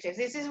 possessive adjectives.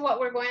 This is what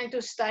we're going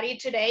to study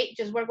today.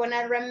 Just we're going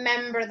to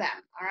remember them,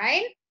 all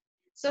right?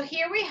 So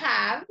here we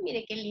have,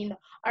 mire qué lindo.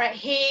 All right,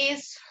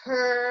 his,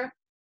 her,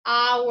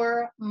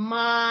 our,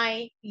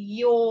 my,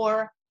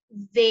 your,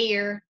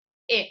 their,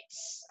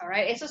 its. All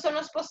right, esos son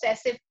los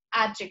possessive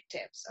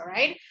adjectives, all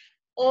right?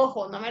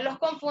 Ojo, no me los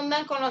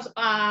confundan con los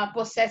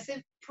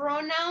possessive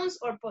pronouns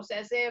or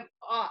possessive,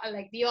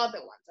 like the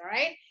other ones, all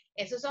right?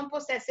 Esos son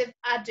possessive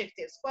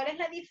adjectives. ¿Cuál es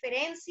la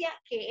diferencia?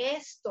 Que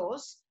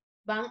estos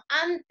van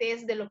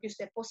antes de lo que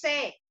usted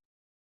posee.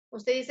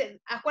 Usted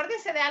dice,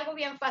 acuérdese de algo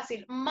bien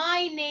fácil.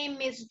 My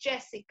name is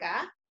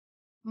Jessica.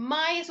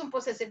 My es un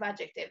possessive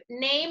adjective.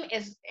 Name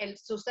es el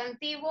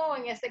sustantivo,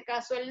 en este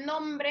caso el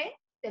nombre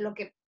de lo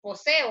que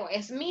poseo.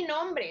 Es mi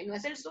nombre, no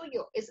es el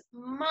suyo. Es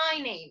my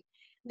name.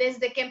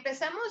 Desde que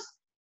empezamos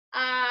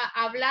a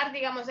hablar,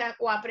 digamos,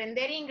 o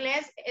aprender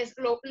inglés,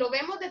 lo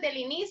vemos desde el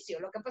inicio.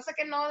 Lo que pasa es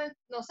que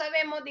no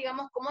sabemos,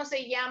 digamos, cómo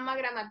se llama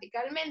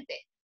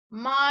gramaticalmente.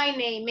 My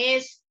name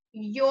is,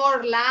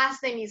 your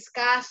last name is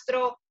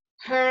Castro,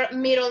 her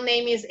middle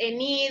name is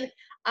Enid,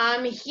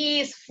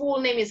 his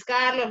full name is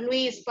Carlos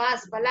Luis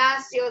Paz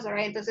Palacios, all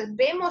right? Entonces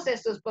vemos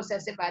estos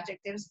possessive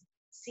adjectives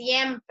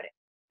siempre,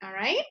 all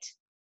right?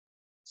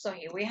 So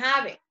here we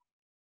have it.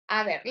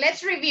 A ver,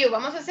 let's review.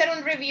 Vamos a hacer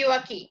un review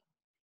aquí.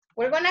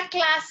 We're going to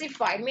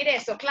classify, mire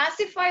esto,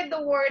 classify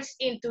the words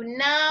into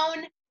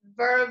noun,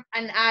 verb,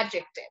 and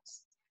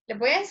adjectives. Les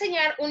voy a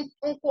enseñar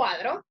un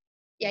cuadro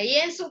y ahí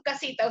en su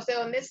casita, usted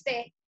donde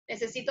esté,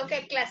 necesito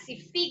que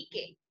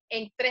clasifique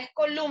en 3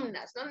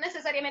 columnas. No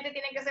necesariamente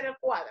tiene que ser el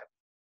cuadro,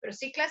 pero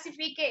sí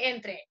clasifique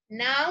entre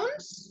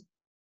nouns,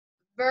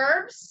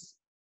 verbs,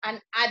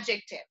 and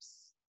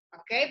adjectives.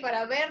 ¿Ok?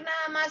 Para ver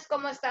nada más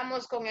cómo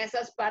estamos con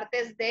esas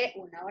partes de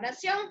una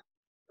oración.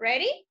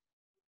 ¿Ready?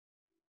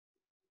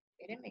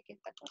 Espérenme que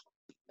esta cosa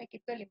me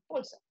quitó el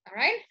impulso. All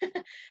right?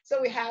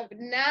 So we have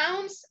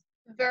nouns,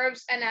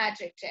 verbs, and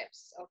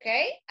adjectives. ¿Ok?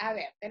 A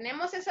ver,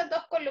 tenemos esas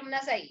 2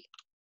 columnas ahí.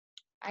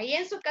 Ahí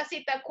en su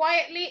casita,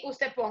 quietly,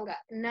 usted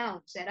ponga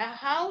noun. ¿Será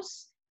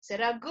house?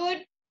 ¿Será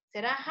good?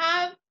 ¿Será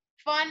have?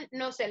 Fun?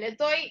 No sé, les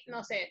doy,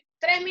 no sé,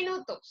 3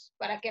 minutos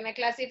para que me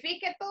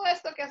clasifique todo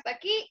esto que hasta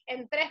aquí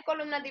en 3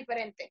 columnas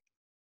diferentes.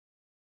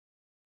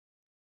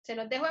 Se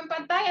los dejo en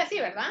pantalla, sí,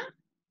 ¿verdad?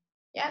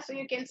 Yeah, so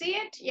you can see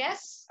it?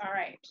 Yes? All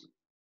right.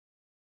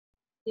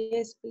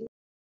 Yes, please.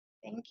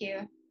 Thank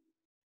you.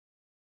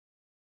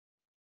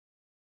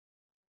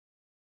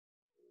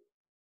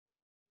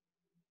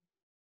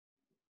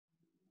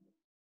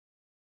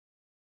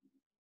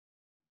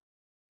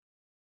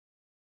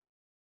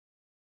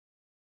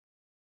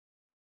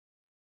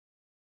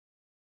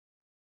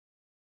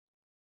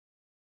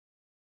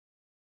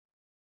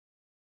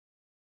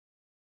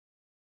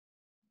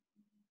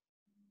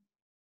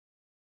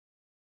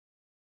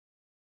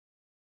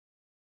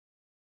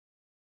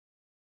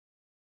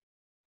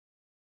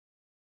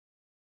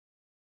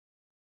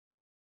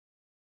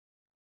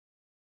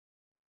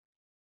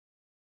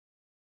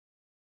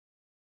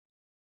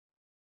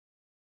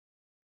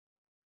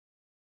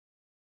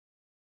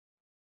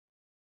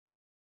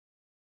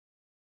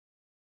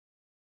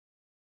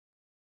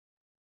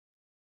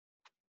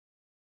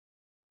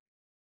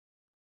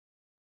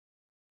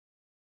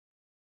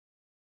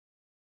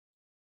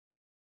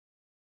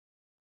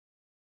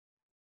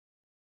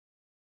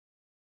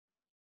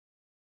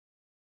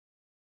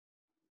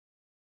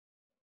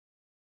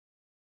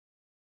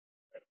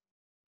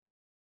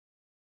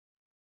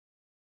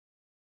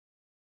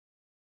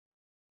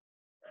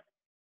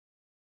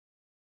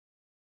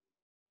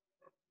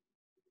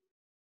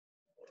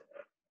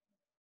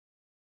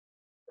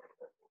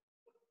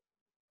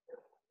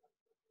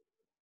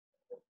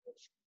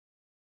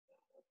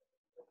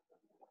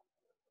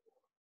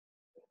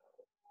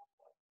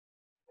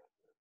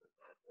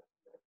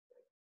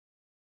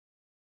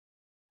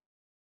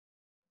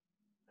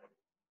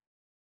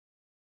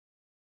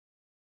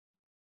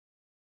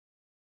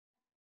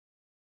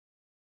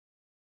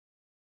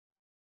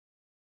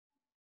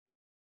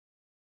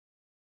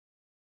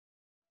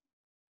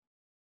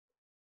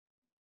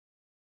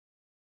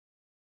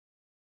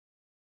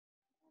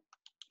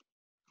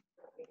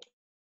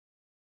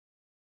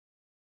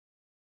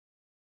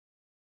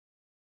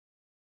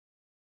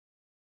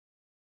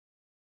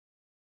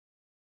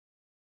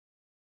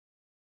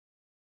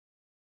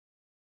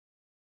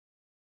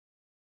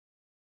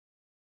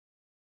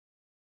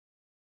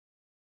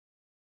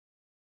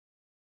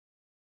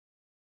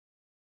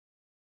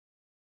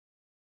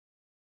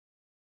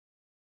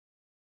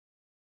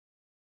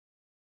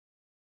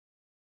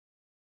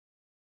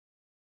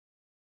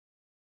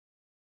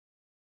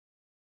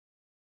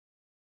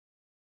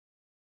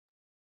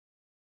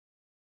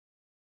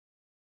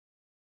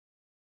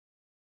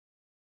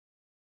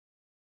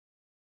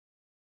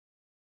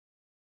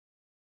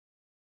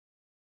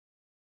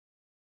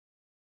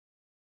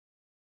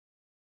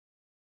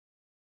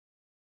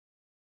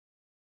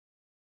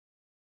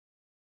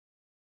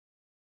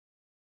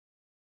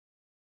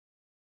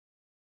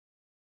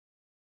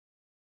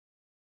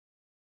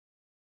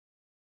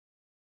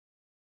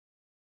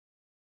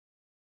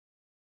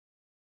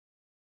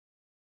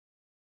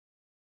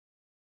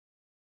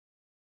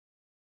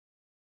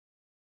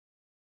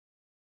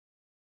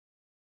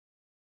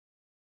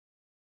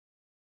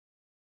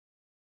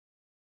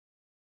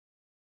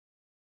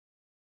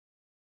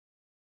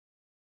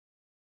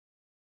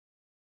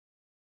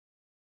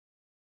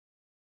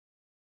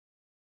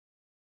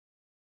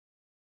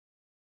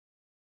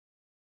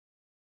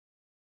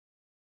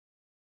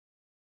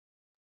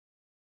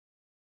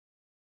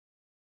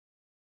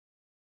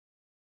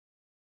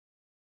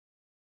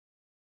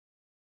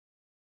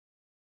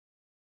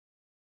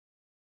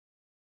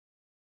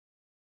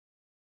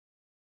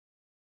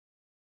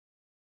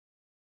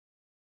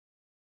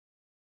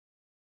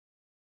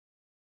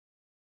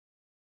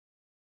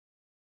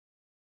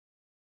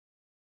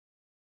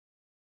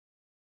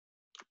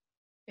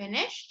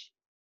 Finished?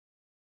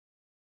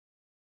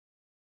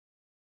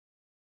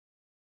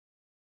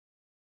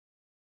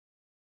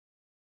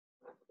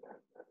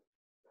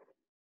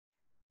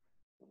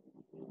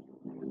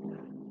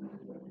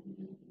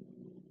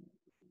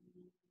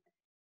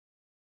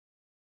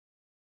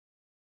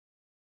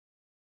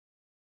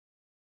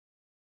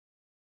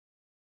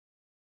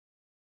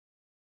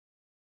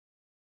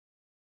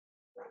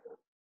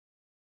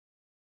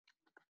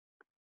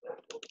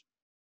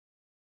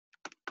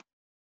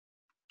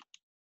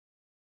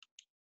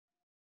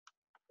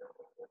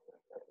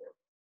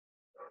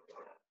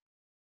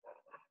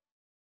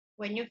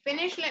 When you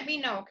finish, let me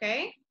know,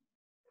 okay?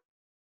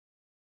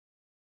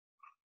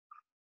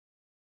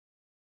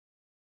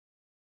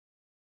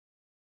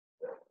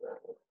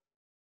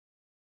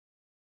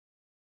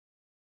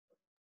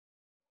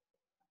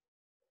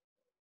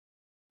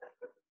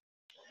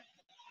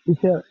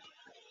 Teacher,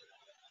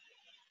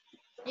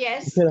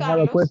 Yes, teacher, I have a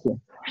Carlos.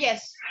 question.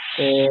 Yes.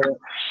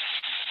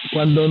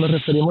 Cuando nos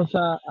referimos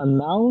a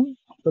noun,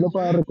 solo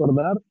para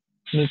recordar,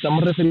 nos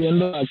estamos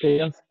refiriendo a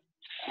aquellas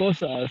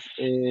cosas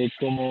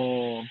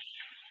como,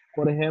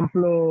 por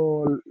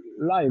ejemplo,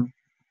 live,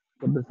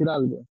 por decir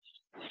algo.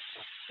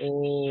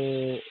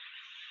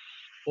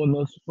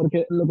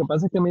 Porque lo que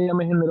pasa es que a mí ya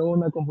me generó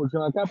una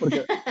confusión acá,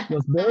 porque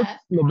los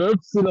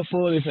verbs sí los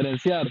puedo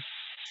diferenciar,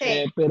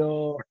 Sí.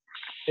 pero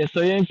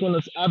estoy con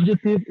los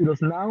adjectives y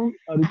los nouns.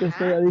 Ahorita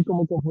estoy ahí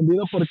como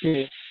confundido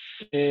porque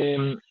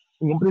en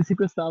un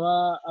principio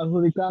estaba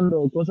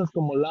adjudicando cosas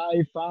como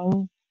live,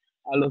 found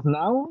a los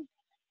nouns,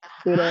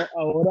 pero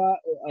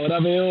ahora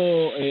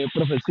veo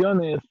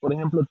profesiones, por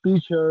ejemplo,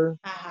 teacher,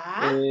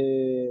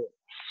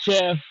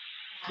 chef,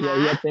 y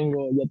ahí ya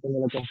tengo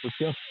la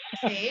confusión.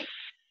 Sí.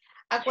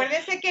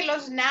 Acuérdese que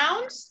los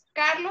nouns,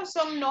 Carlos,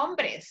 son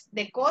nombres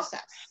de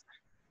cosas.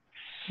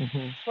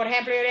 Por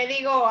ejemplo, yo le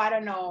digo, I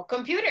don't know,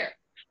 computer.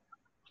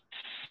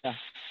 Yeah.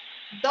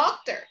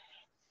 Doctor.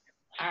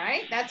 All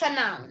right, that's a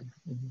noun.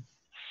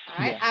 All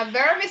right, Yeah. a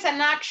verb is an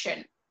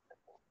action.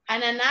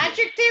 And an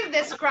adjective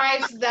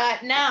describes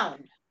that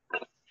noun.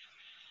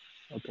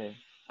 Okay.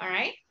 All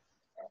right.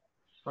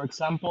 For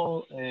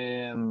example,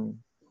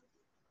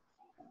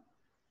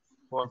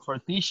 for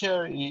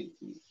teacher, the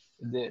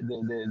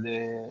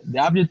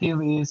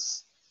adjective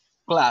is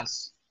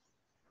class.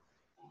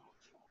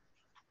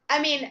 I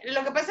mean,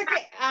 lo que pasa es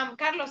que,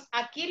 Carlos,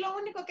 aquí lo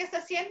único que está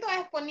haciendo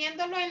es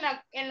poniéndolo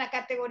en la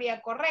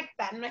categoría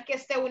correcta. No es que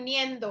esté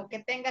uniendo, que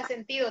tenga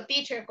sentido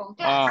teacher con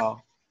class.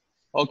 Oh,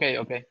 okay.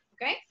 Okay.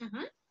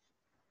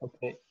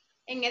 Okay.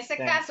 En ese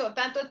caso,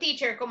 tanto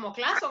teacher como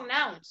class son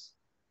nouns.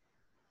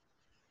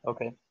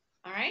 Okay.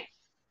 All right.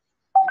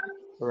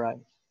 Right.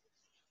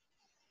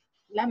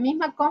 La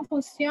misma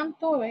confusión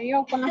tuve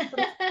yo con las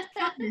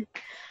profesiones.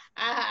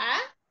 Ajá.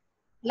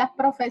 Las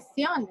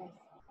profesiones.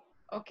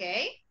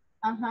 Okay.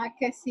 Ajá,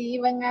 que si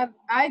iban a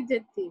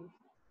adjective.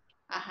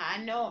 Ajá,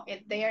 no,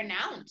 they are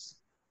nouns.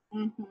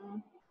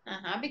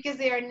 Because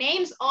they are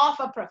names of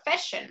a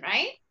profession,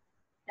 right?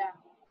 Yeah.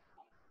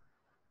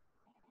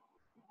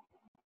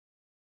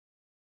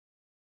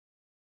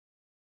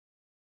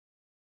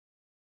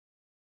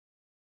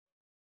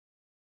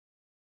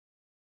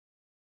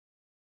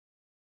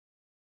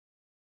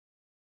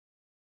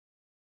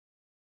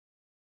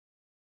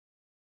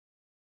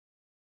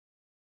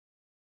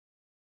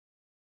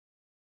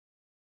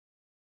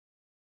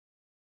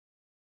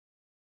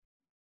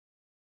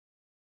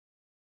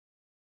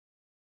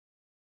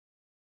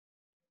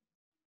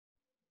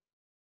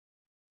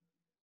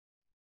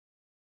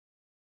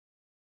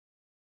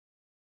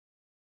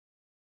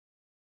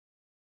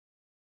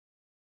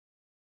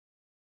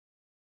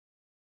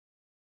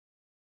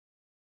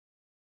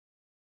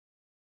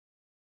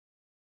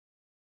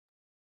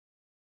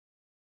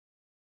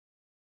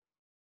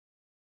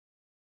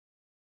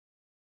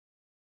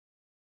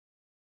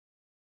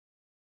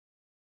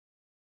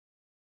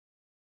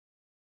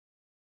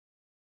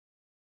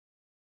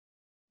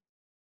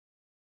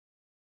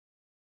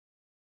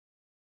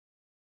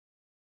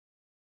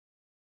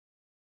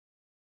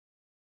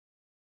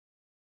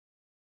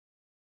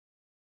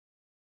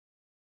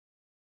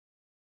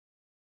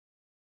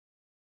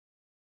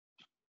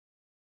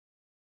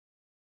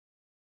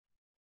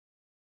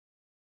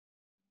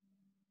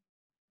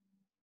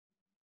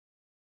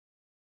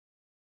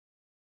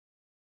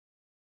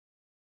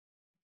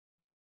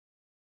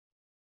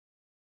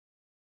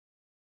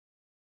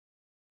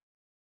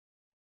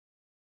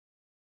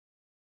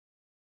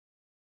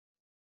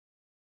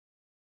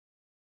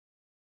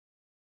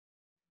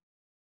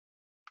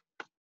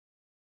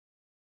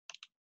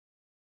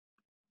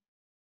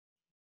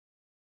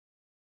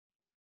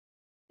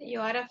 You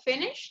are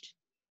finished?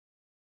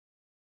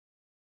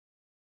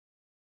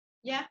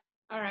 Yeah.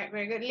 All right,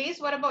 very good. Liz,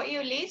 what about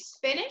you, Liz?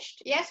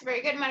 Finished? Yes,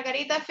 very good.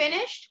 Margarita,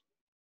 finished?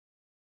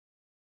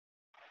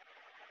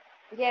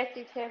 Yes,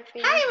 teacher.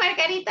 Hi,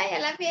 Margarita, ya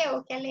la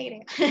veo. Qué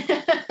alegre.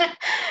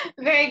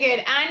 Very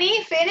good.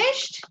 Annie,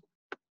 finished?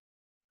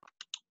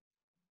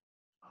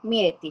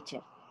 Mire,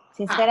 teacher,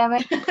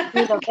 sinceramente,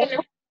 ni los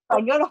verbos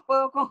español los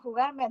puedo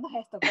conjugar menos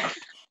esto. Pero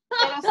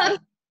sí,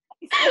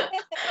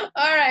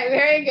 All right,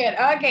 very good.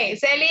 Okay,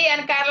 Celi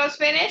and Carlos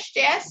finished.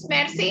 Yes,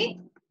 Mercy?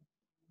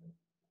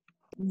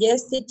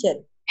 Yes,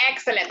 teacher.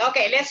 Excellent.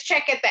 Okay, let's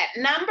check it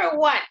then. Number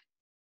 1.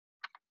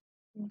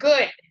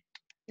 Good.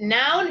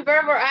 Noun,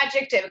 verb, or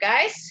adjective,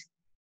 guys?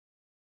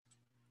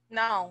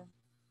 Noun.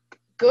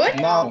 Good?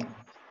 No.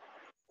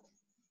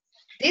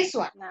 This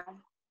one. No.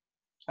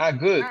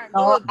 Good.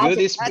 No, Good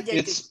is adjective.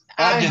 it's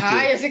Ajá, y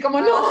adjective. así como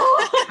no.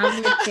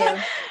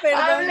 Adjective.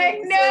 I'm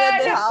like, Perdón, no, soy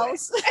de no.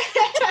 house.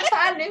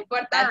 No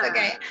importa, it's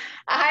okay.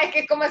 Ajá, es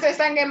que como se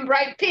están en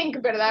bright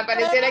pink, ¿verdad?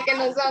 Pareciera que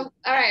no son.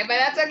 All right, but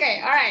that's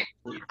okay. All right.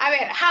 A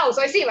ver, house,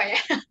 hoy sí, vaya.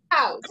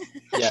 House.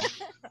 Yeah.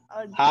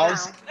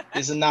 House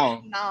is a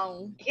noun.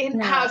 Noun.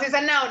 House is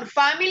a noun.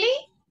 Family?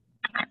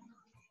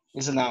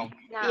 It's a noun.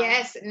 No.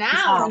 Yes,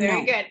 noun.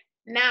 Very good.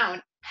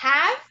 Noun.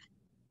 Have?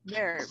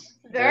 Verb.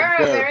 Verb.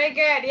 Verb. Very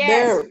good.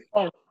 Yes.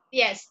 Verb.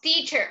 Yes.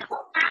 Teacher.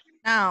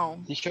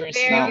 Noun. Teacher is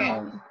Very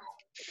noun. good.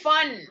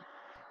 Fun.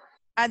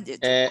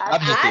 Adjective.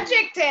 Adjective.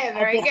 Adjective.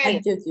 Very good.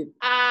 Adjective.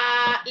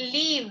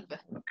 Leave.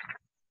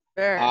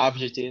 Verb.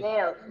 Adjective.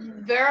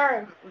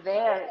 Verb.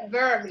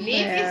 Verb.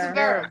 Leave is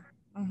verb.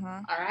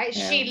 Uh-huh. All right.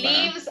 She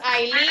leaves.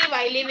 I leave.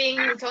 I live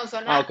in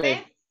Sonsonate.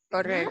 Okay.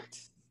 Correct.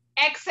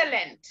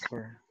 Excellent.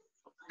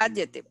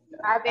 Adjective.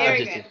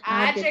 Very good.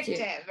 Adjective.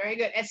 Adjective. Very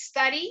good.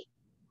 Study.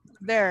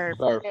 Verb.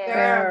 Verb.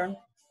 Verb.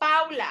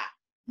 Paula.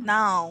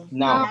 Noun.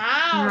 Noun.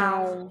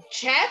 Noun.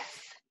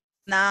 Chef.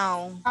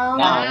 Noun.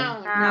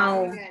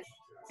 Noun. Very good.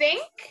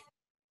 Think.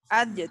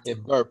 Adjective.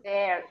 Verb.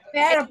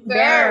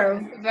 Verb.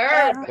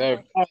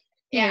 Verb.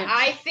 Yeah,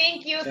 I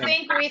think, you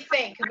think, we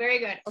think. Very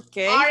good.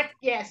 Okay.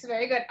 Yes,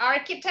 very good.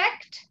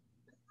 Architect.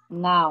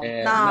 No.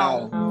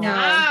 Noun.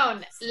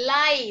 Noun.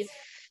 Life.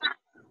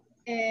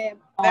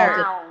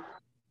 Verb.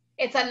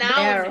 It's a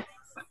noun.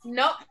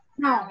 No.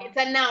 It's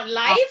a noun.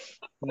 Life.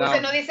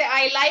 Usted no dice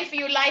I life,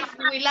 you life,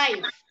 we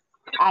life.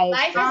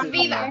 Life is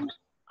vida.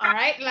 All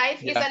right.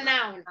 Life is a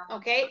noun.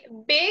 Okay.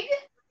 Big.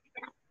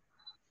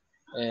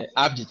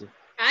 Adjective.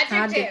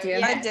 Adjective.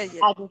 Yes.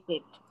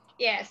 Adjective.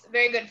 Yes.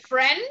 Very good.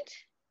 Friend.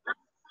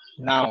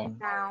 Noun.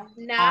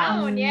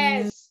 Noun.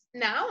 Yes.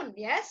 Noun.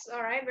 Yes.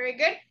 All right. Very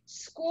good.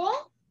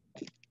 School.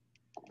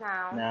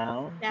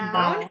 Noun.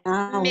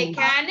 Noun.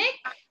 Mechanic.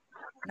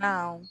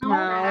 Noun.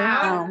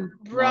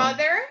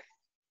 Brother.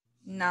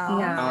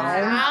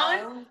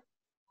 Noun.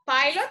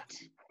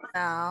 Pilot.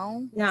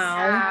 Noun.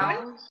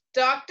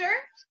 Doctor.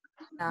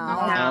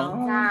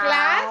 Noun.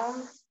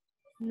 Class.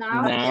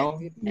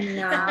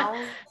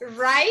 Noun.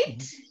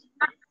 Right.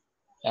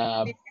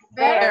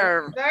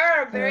 Verb.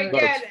 Verb. Very Verb.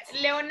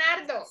 good.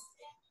 Leonardo.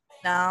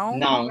 Noun.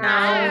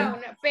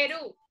 Noun.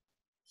 Peru.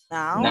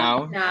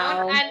 Noun.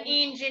 An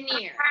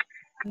engineer.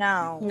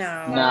 Noun.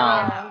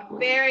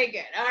 Very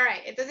good. All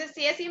right. Entonces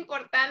sí es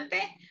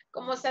importante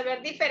como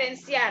saber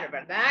diferenciar,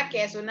 ¿verdad?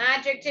 Que es un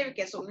adjective,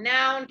 que es un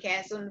noun, que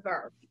es un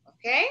verb.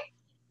 Okay?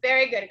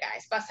 Very good,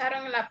 guys.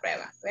 Pasaron la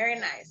prueba. Very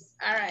nice.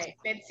 All right.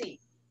 Let's see.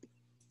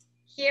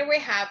 Here we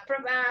have,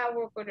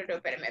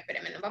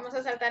 espérame, nos vamos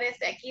a saltar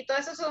este aquí.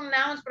 Todos esos son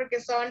nouns porque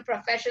son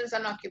professions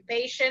and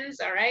occupations,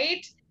 all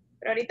right?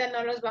 Pero ahorita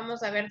no los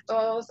vamos a ver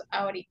todos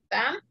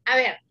ahorita. A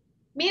ver,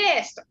 mire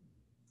esto.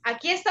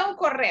 Aquí está un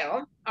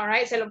correo, all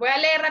right? Se lo voy a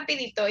leer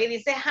rapidito y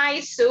dice,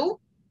 Hi, Sue.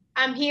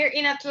 I'm here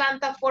in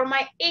Atlanta for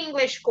my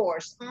English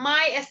course.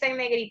 My está en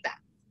negrita,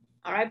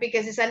 all right?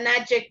 Because it's an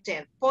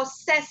adjective,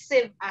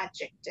 possessive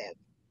adjective,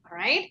 all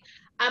right?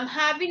 I'm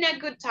having a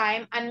good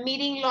time and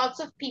meeting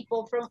lots of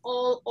people from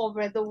all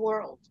over the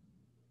world.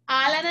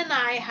 Alan and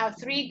I have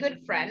 3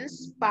 good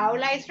friends.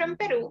 Paula is from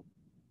Peru.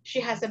 She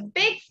has a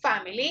big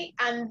family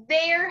and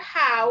their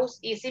house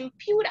is in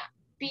Piura.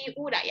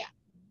 Yeah.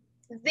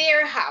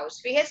 Their house.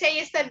 Fíjese, ahí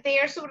está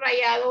their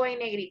subrayado en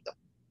negrito.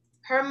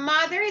 Her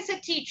mother is a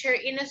teacher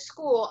in a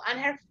school and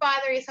her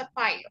father is a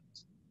pilot.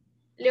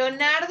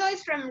 Leonardo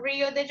is from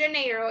Rio de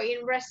Janeiro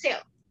in Brazil.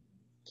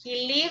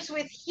 He lives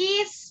with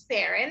his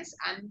parents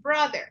and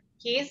brother.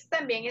 His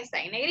también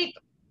está en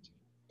negrito.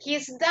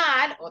 His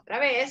dad, otra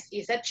vez,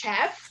 is a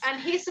chef and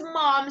his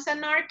mom's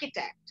an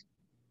architect.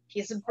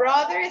 His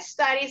brother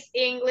studies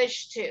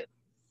English too.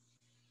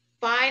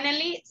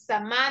 Finally,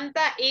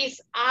 Samantha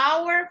is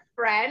our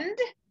friend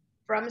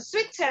from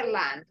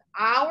Switzerland.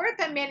 Our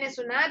también es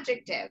un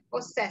adjective,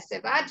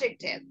 possessive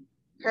adjective.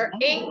 Her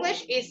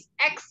English is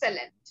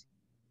excellent.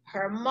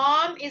 Her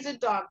mom is a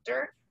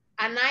doctor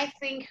and I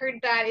think her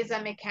dad is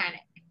a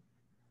mechanic.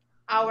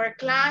 Our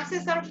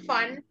classes are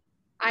fun.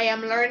 I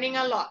am learning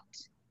a lot.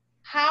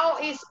 How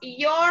is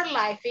your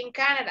life in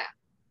Canada?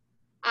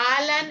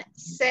 Alan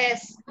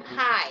says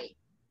hi.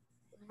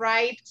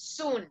 Right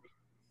soon.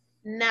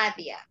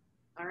 Nadia.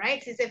 All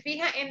right. Si se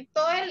fija en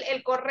todo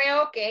el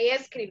correo que ella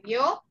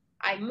escribió,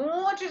 hay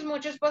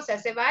muchos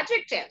possessive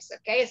adjectives.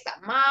 Okay.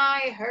 Está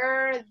my,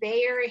 her,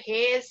 their,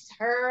 his,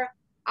 her,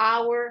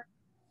 our,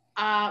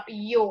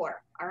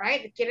 your. All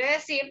right. Quiere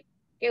decir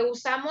que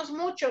usamos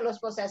mucho los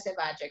possessive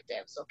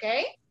adjectives,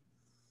 okay?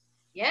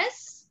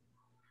 Yes?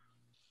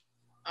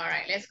 All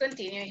right, let's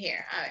continue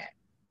here. A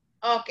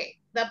ver. Okay,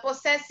 the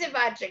possessive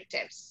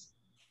adjectives.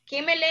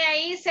 ¿Quién me lee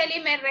ahí?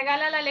 Celi, ¿me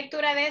regala la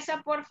lectura de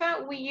esa,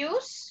 porfa? We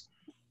use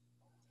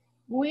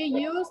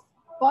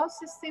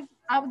possessive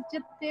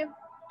adjective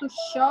to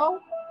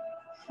show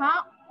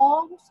how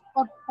owns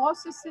or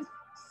possesses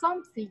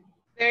something.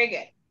 Very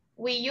good.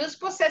 We use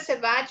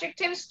possessive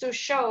adjectives to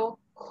show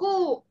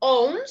who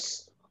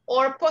owns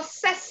or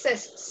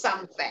possesses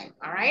something,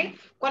 all right?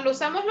 Cuando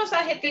usamos los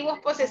adjetivos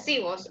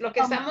posesivos, lo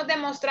que estamos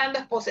demostrando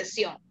es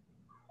posesión.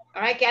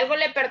 All right? Que algo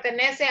le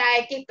pertenece a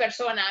X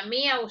persona, a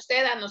mí, a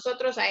usted, a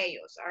nosotros, a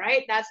ellos, all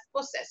right? That's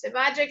possessive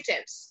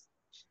adjectives.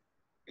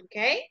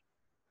 Okay?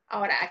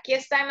 Ahora, aquí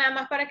está nada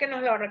más para que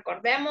nos lo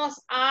recordemos.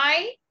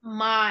 I,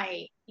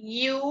 my,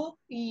 you,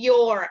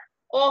 your.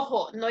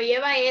 Ojo, no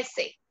lleva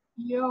S.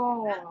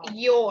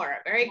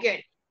 Your. Very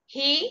good.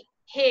 He,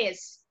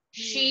 his.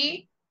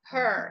 She,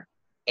 her.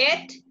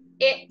 It,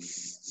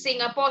 its. Sin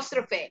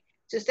apóstrofe.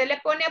 Si usted le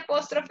pone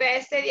apóstrofe a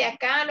este de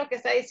acá, lo que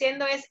está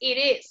diciendo es it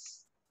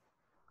is.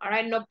 All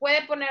right, no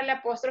puede ponerle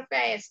apóstrofe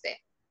a este.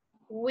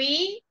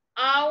 We,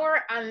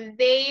 our, and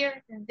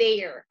their,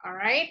 their. All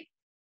right.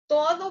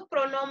 Todo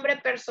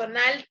pronombre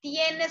personal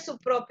tiene su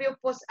propio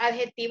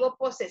adjetivo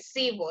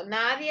posesivo.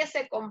 Nadie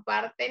se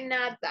comparte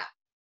nada.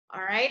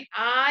 All right.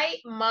 I,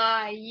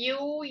 my,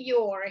 you,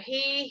 your,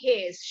 he,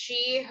 his,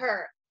 she,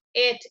 her,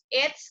 it,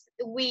 its,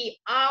 we,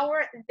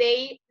 our,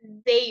 they,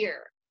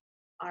 their.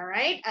 All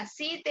right.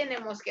 Así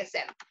tenemos que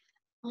ser.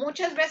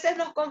 Muchas veces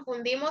nos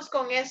confundimos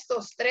con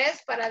estos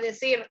tres para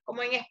decir,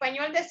 como en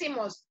español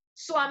decimos,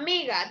 su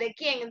amiga, ¿de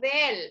quién? De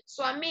él.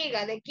 Su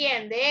amiga, ¿de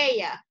quién? De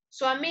ella.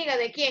 Su amiga,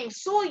 ¿de quién?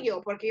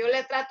 Suyo, porque yo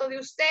le trato de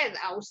usted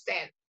a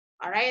usted.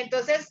 All right,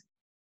 entonces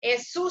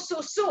es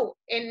su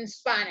en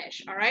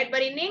Spanish. All right, but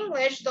in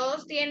English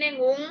todos tienen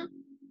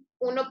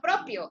uno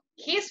propio.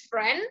 His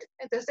friend,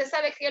 entonces usted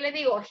sabe que yo le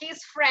digo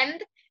his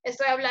friend,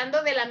 estoy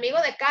hablando del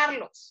amigo de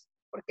Carlos,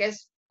 porque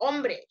es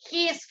hombre,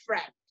 his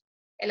friend.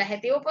 El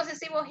adjetivo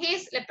posesivo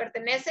his le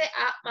pertenece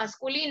a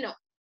masculino.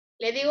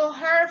 Le digo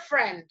her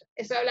friend,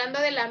 estoy hablando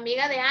de la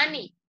amiga de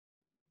Annie.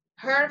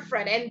 Her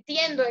friend,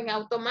 entiendo en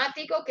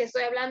automático que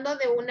estoy hablando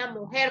de una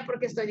mujer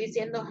porque estoy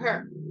diciendo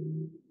her.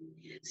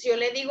 Si yo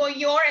le digo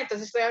your,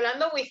 entonces estoy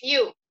hablando with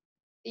you.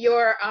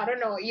 Your, I don't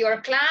know,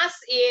 your class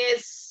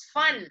is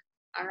fun,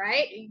 all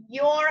right?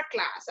 Your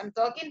class, I'm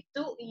talking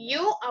to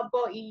you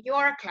about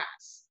your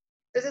class.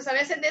 Entonces a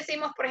veces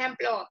decimos, por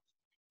ejemplo,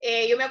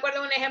 yo me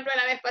acuerdo de un ejemplo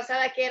la vez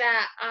pasada que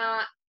era,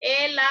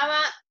 él lava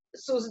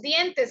sus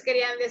dientes,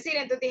 querían decir,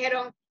 entonces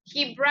dijeron,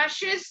 he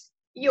brushes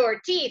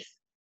your teeth.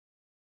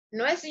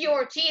 No es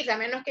your teeth, a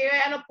menos que yo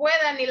ya no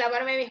pueda ni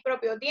lavarme mis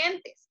propios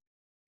dientes.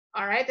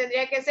 All right,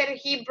 tendría que ser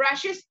he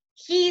brushes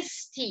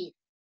his teeth.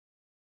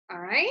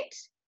 All right.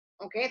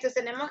 Ok, entonces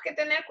tenemos que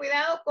tener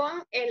cuidado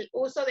con el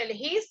uso del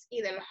his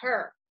y del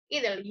her y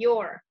del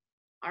your.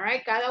 All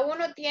right, cada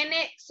uno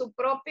tiene su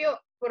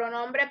propio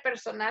pronombre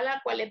personal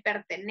al cual le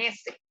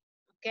pertenece.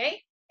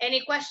 Ok,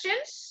 any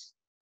questions?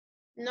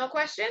 No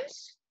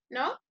questions?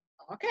 No?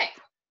 Ok,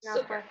 No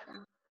super.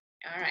 question.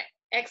 All right.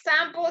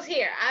 Examples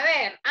here. A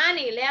ver,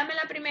 Annie, léame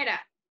la primera.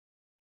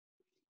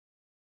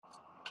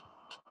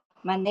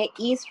 My name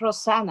is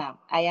Rosanna.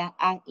 I am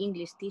an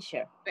English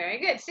teacher. Very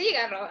good.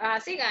 Siga,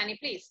 siga, Annie,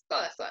 please.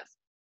 Todas.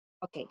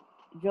 Okay.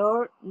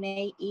 Your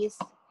name is,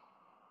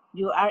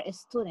 you are a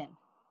student.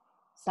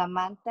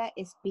 Samantha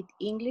speak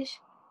English.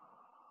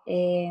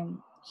 Her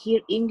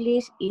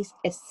English is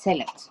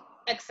excellent.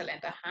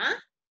 Excellent. Uh-huh.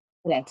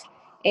 Excellent.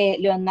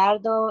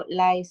 Leonardo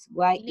lives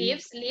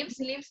lives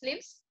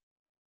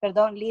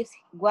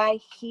why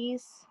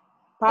his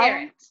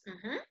parents.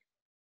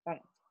 Uh-huh.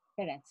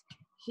 Parents.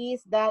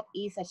 His dad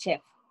is a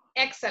chef.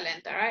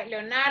 Excellent. All right.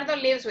 Leonardo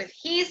lives with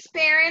his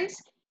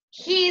parents.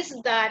 His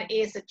dad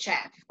is a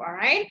chef. All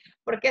right.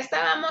 ¿Por qué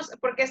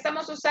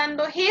estamos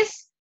usando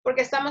his?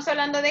 Porque estamos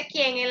hablando de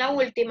quién en la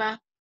última.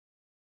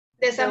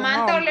 De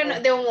Samantha o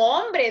de un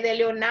hombre, de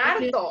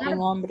Leonardo. Un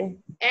hombre.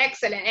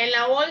 Excellent.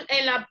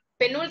 En la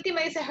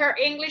penúltima dice her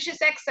English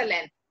is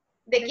excellent.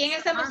 ¿De quién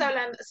estamos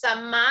hablando?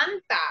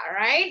 Samantha,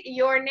 right?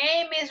 Your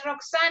name is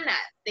Roxana.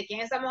 ¿De quién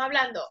estamos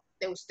hablando?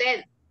 De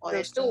usted o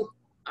de tú.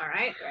 All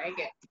right, very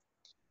good.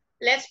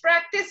 Let's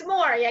practice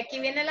more. Y aquí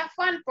viene la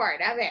fun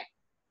part. A ver,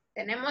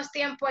 tenemos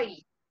tiempo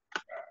ahí.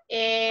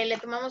 ¿Le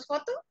tomamos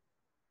foto?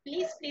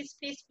 Please.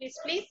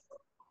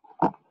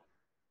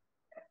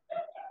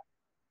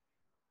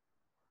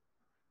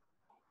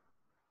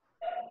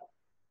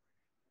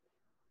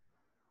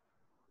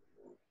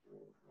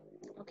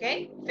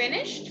 Okay,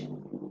 finished.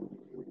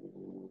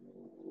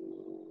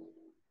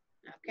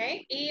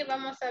 Ok, y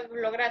vamos a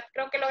lograr,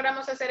 creo que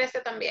logramos hacer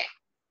este también.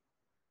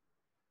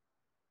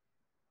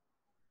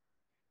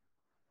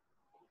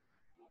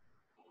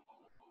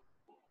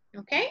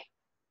 Ok,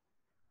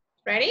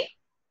 ready?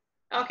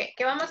 Ok,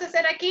 ¿qué vamos a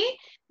hacer aquí?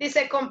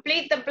 Dice,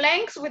 complete the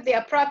blanks with the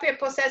appropriate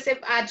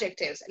possessive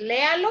adjectives.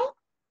 Léalo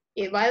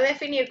y va a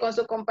definir con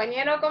su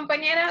compañero o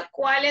compañera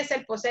cuál es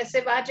el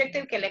possessive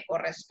adjective que le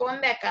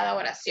corresponde a cada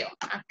oración.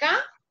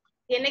 Acá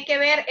tiene que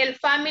ver el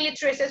family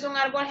tree, es un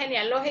árbol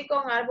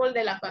genealógico, un árbol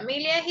de la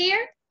familia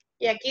here.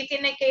 Y aquí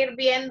tiene que ir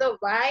viendo,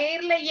 va a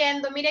ir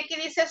leyendo. Mire aquí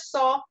dice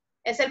so,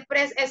 ¿Es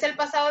el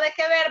pasado de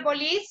qué verbo,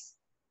 Liz?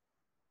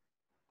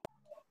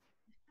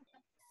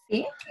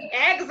 Sí.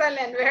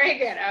 Excellent, very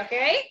good, ok.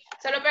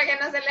 Solo para que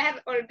no se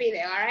les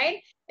olvide, all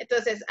right.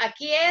 Entonces,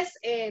 aquí es,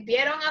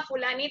 vieron a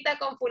fulanita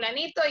con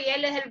fulanito y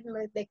él es el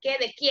de qué,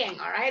 de quién,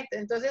 all right.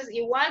 Entonces,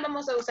 igual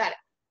vamos a usar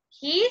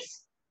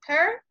his,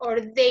 her,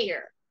 or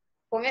their.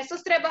 Con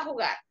estos tres va a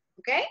jugar,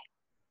 ok.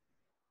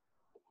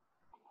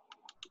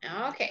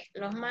 Ok,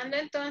 los mando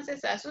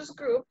entonces a sus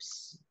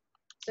groups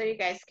so you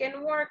guys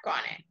can work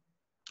on it.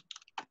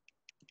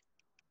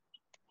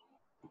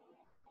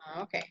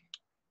 Okay.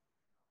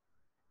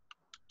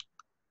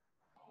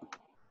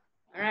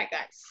 All right,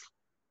 guys.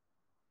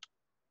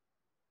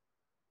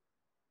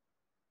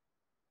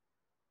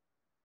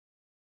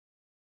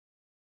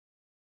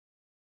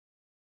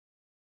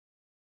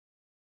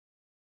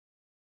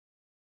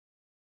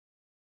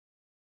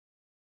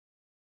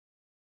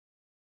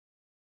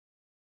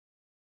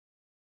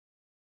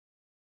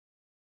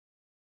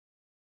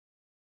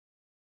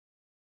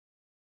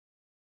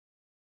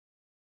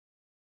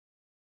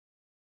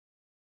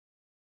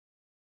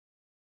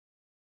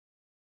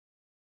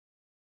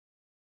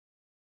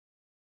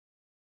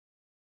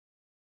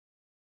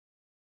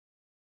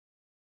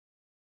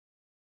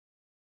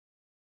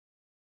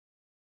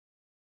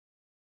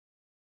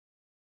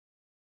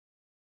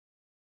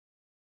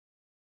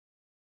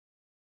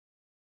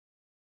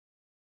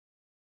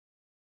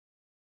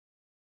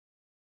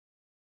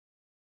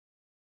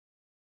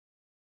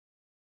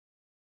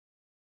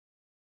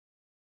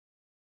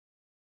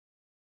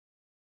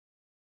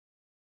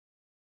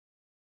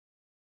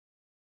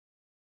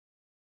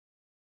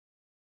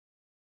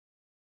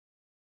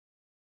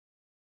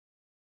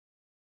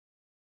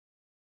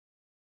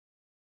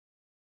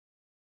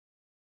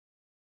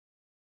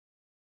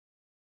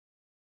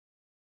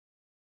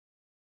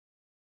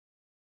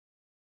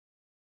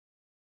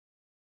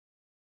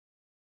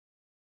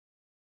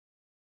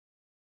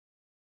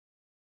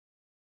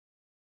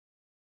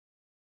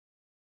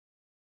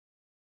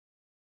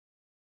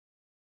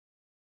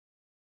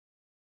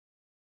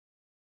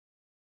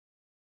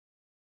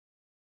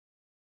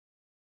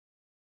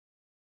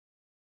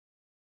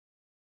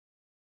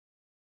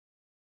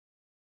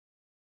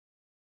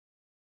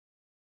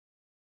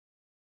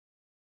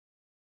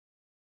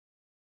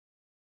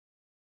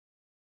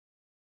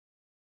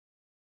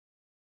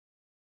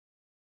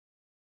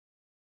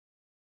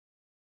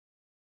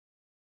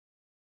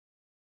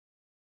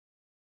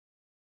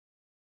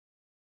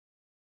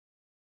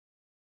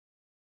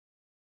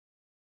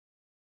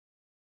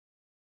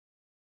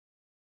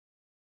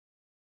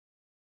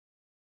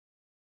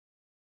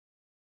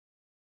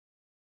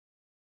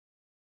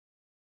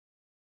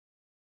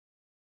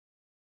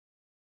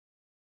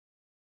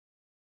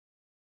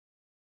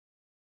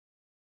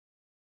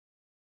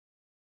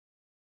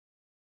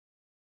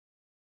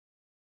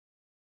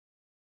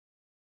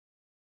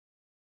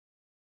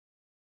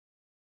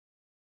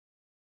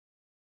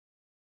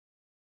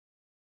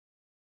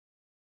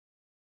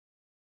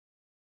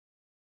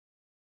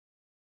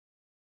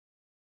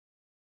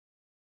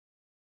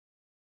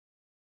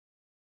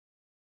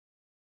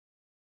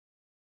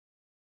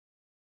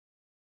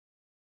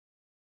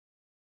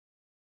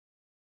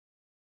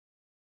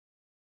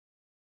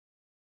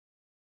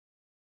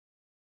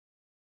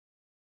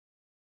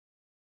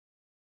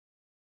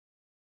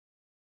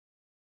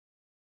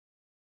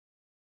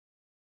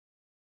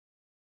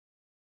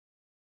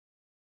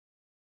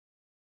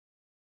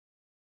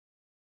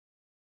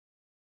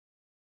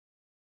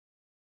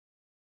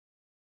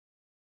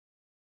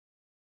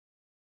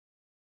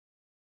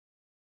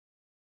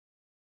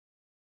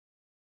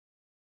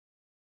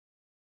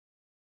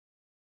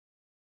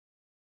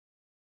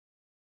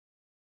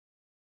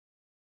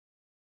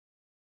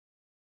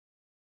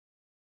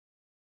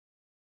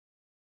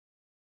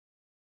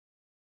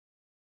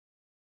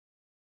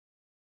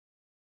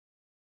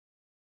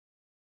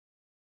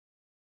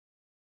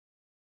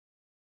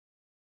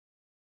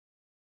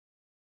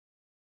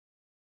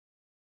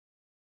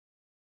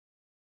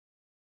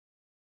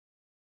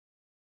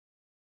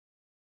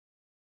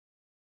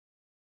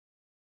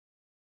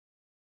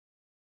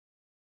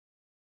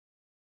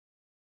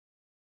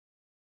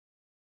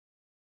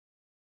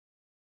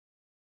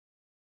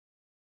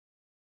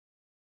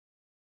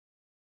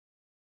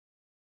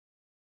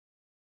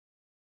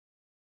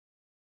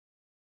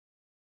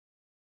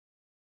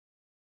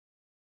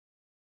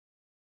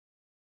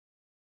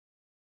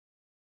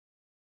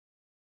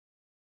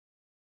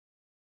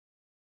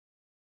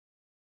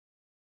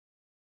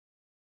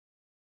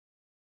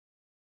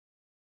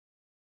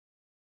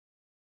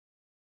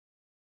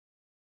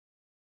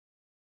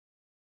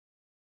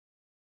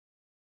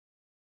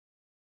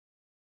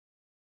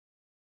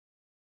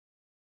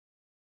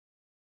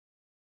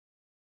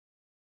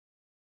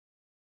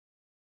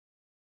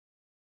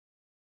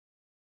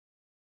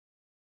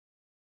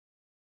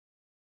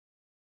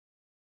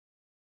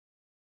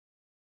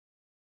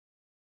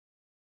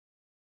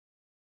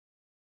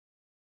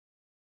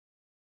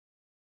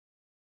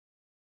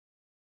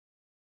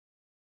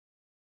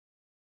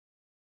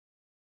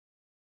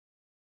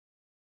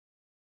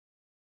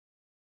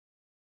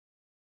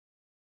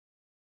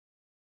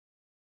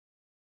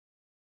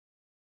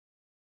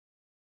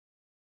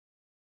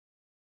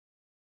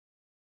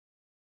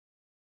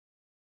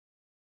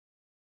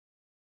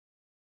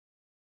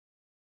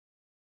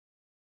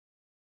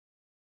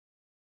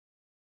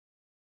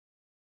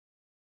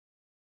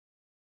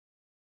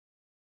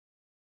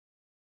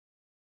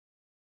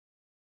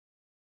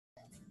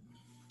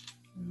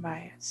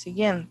 Vaya,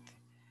 siguiente.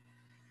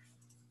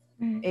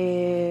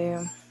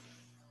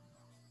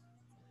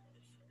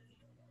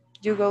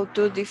 You go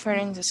to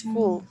different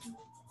school.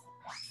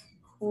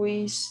 Who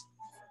is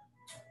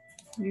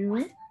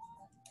You.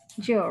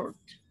 George.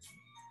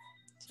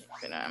 Sí,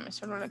 espérame,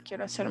 solo la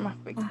quiero hacer más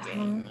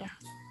pequeña.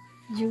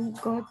 You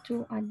go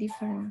to a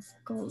different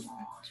school.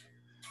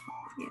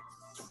 Yes.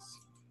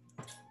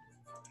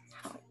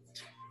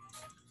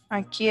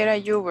 Aquí era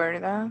you,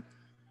 ¿verdad?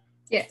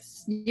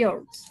 Yes,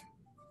 George.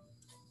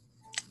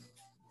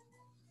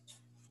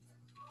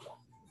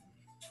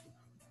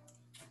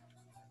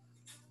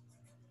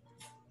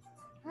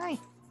 Ay.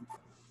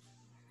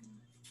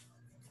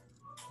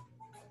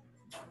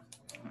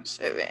 No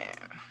se ve.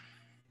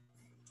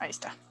 Ahí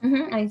está.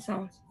 Ahí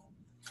estamos.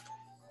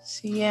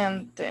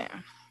 Siguiente.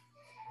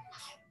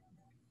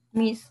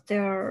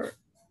 Mr.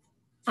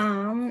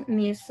 and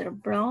Mr.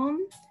 Brown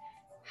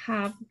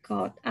have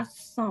got a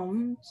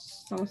son.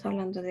 Estamos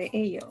hablando de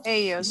ellos.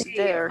 Ellos,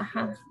 there.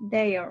 Ajá,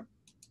 there.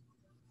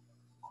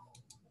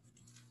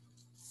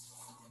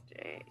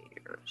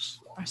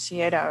 Theirs.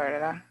 Así era,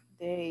 ¿verdad?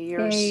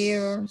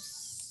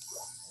 Theirs.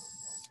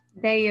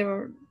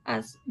 There.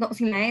 No,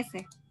 sin la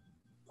S.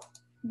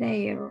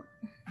 There.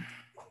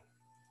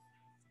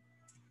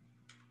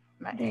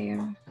 Vale.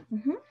 There.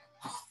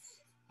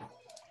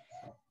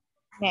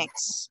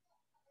 Next.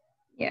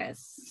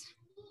 Yes.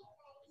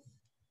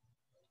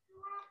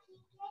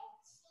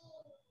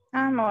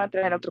 Me voy a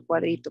traer otro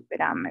cuadrito.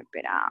 Espérame.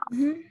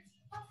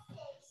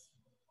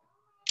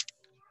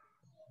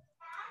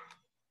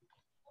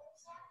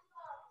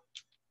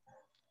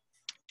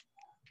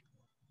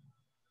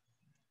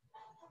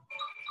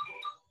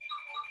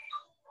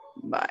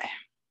 Vale.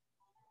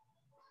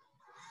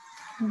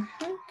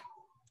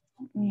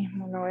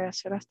 Mismo lo voy a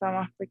hacer hasta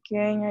más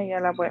pequeña y ya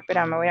la voy a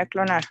esperar, me voy a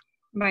clonar.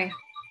 Vaya.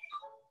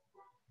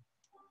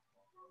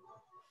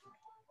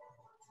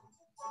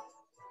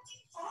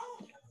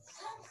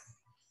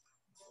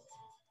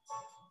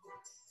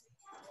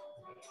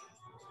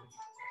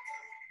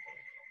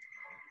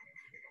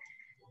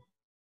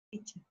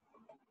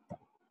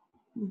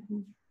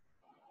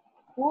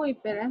 Uy,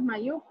 pero es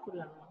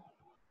mayúscula, ¿no?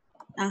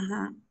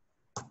 Ajá.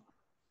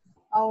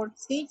 Our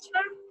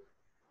teacher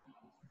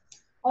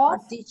Our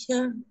of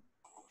teacher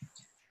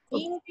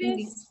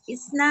English.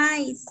 It's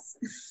nice.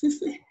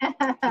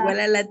 Igual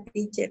a la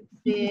teacher.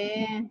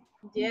 Sí,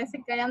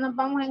 Jessica, ya nos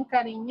vamos a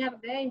encariñar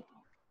de ella.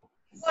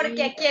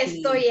 Porque aquí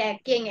estoy,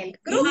 aquí en el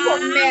grupo,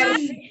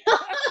 Mercy.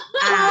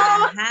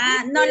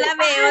 Ajá, no la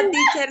veo,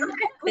 teacher.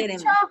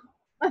 Espérenme.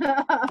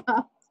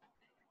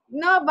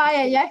 No,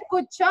 vaya, ya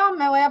escuchó,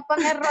 me voy a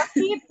poner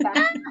rojita.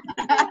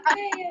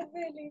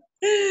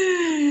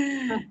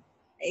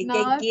 Es No,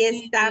 que aquí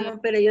sí. estamos,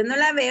 pero yo no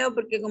la veo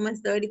porque como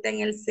estoy ahorita en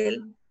el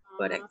cel,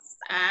 por aquí,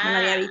 no la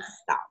había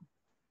visto.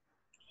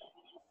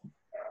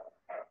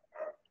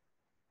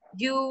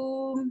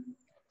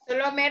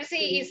 Solo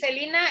Mercy y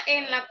Celina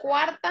en la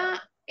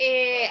cuarta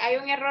hay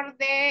un error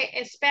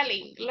de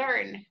spelling,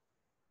 learn.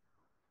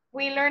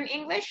 We learn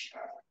English.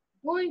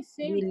 Uy,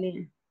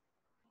 sí.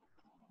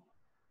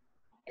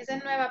 Esa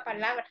es nueva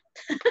palabra.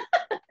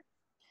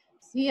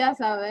 Sí, a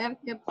saber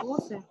qué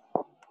puse.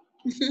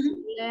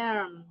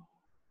 Learn.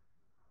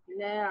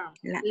 La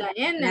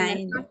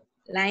N.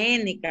 La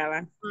N,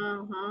 cabal.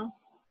 Ajá.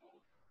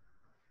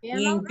 Y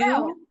en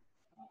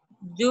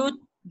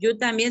you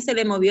también se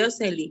le movió,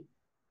 Celi.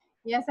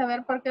 Y a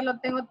saber por qué lo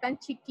tengo tan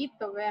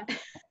chiquito, vea.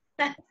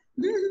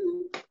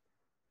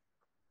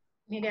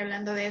 Mire,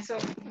 hablando de eso,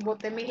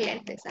 boté mis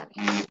lentes, ¿sabes?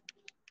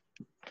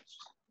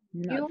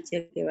 No,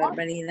 qué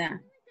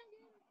barbaridad.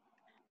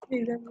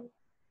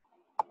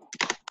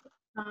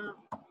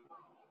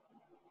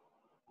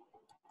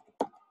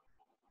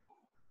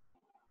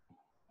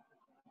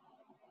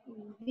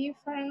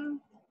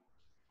 Different.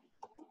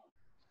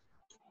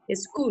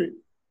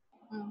 School.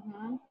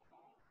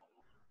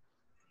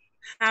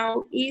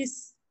 How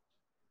is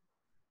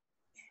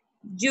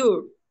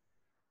your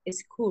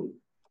school?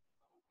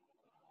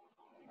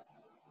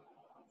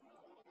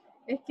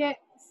 Es que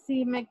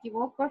si me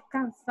equivoco es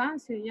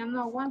cansancio, ya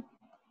no aguanto.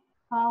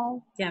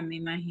 How Ya me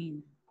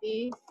imagino.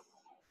 is.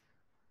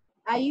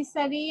 Ahí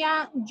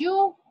sería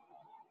you.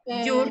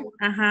 Your,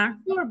 ajá.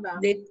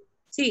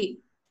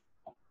 Sí.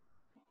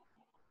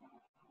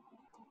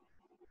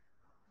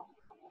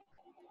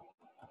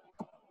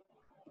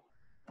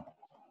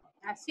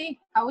 Así,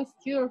 how is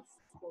your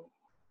school?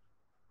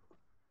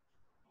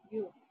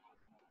 You.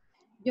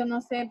 Yo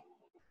no sé,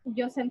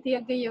 yo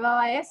sentía que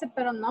llevaba ese,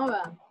 pero no,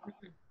 ¿verdad?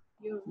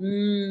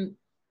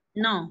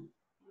 No.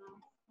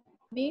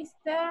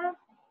 Mr.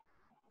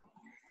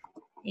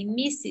 Y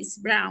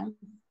Mrs. Brown.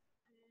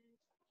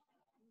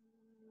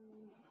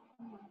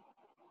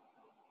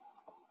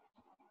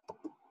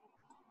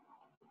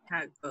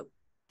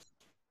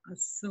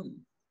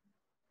 Assume.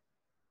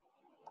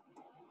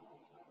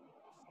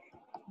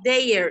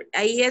 Their,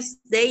 ahí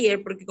es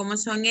their, porque como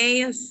son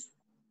ellos,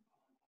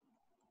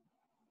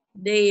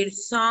 their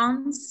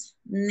son's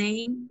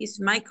name is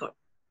Michael.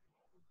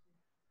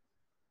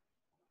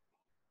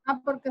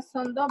 Porque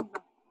son dos.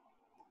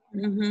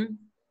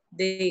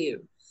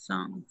 Their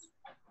sons.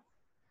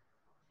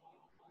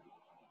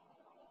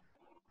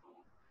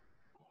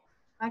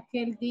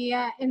 Aquel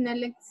día en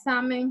el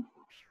examen,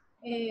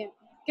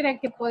 ¿cree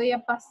que podía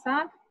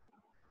pasar?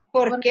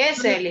 ¿Por qué,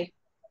 Celi?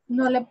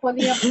 No le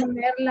podía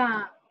poner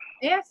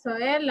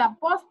el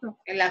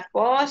apóstrofe. El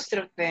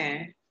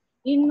apóstrofe.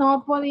 Y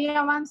no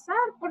podía avanzar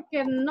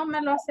porque no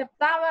me lo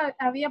aceptaba,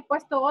 había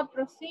puesto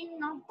otro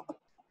signo.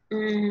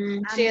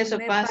 Sí, eso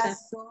pasa.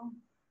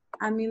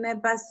 A mí me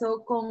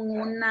pasó con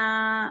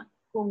una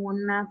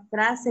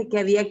frase que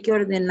había que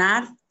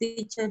ordenar,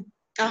 teacher.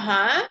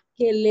 Ajá.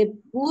 Que le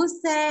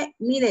puse,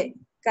 mire,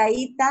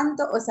 caí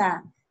tanto, o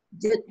sea,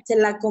 yo se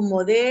la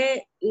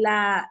acomodé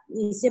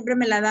y siempre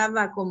me la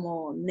daba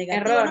como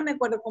negativa, error. No me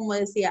acuerdo cómo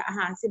decía,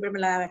 ajá, siempre me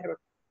la daba error.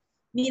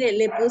 Mire,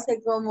 le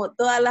puse como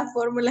todas las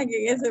fórmulas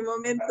que en ese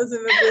momento se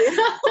me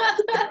pudieron.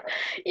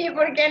 ¿Y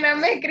por qué no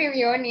me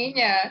escribió,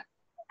 niña?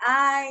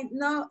 Ay,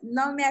 no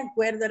me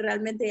acuerdo,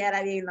 realmente ya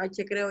era bien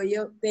noche, creo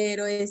yo,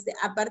 pero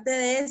aparte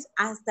de eso,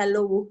 hasta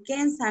lo busqué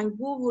en San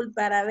Google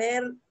para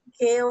ver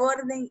qué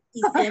orden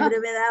y siempre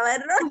me daba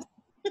error.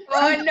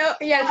 Oh, no,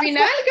 ¿y al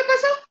final qué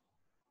pasó?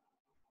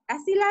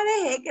 Así la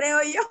dejé,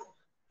 creo yo.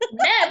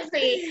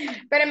 Merci.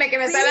 Espérame, que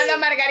me está hablando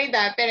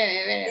Margarita.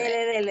 Espérame.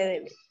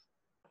 Dele.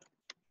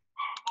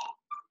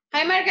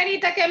 Ay,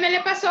 Margarita, ¿qué me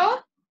le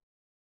pasó?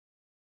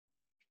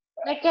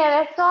 Me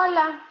quedé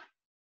sola.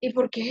 ¿Y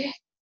por qué?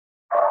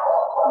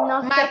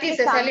 No sé. Mati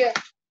se salió.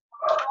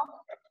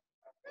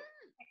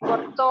 Se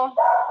cortó.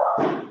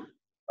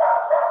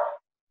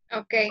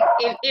 Ok,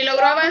 ¿y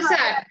logró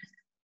avanzar?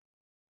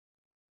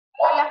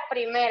 Las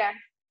primeras.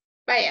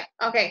 Vaya,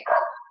 ok.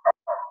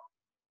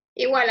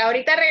 Igual,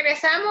 ahorita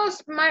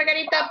regresamos,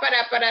 Margarita,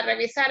 para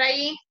revisar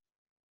ahí.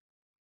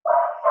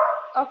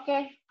 Ok.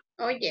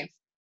 Oye,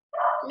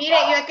 mire,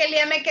 yo aquel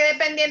día me quedé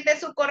pendiente de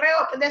su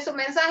correo, de su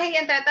mensaje, y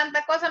entre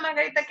tanta cosa,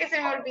 Margarita, que se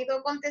me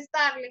olvidó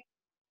contestarle.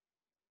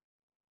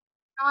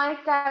 No,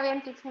 está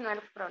bien, no hay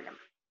problema.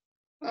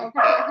 Ok.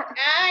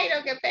 Ay,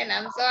 no, qué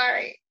pena, I'm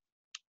sorry.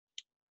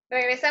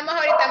 Regresamos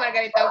ahorita,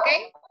 Margarita, ¿ok?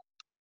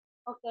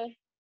 Ok.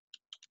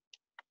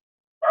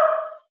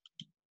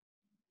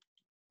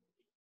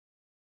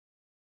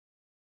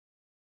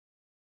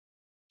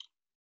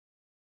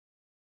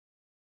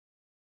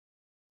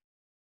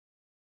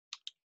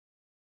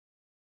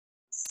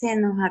 Se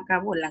nos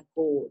acabó la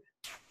cura.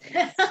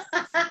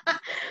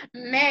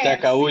 Se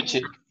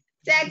acabuche.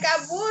 Se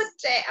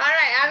acabuche. All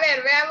right, a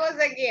ver, veamos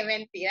aquí.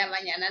 Mentira,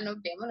 mañana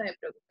nos vemos, no se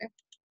preocupen.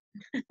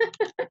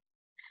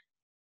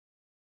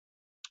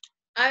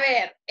 A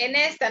ver, en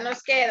esta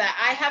nos queda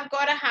I have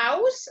got a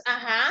house.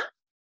 Ajá.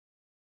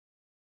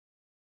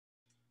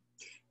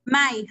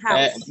 My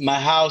house. My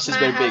house is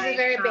very big. Is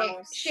very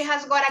big. She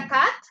has got a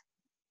cat.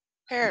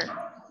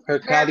 Her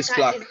cat is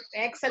black.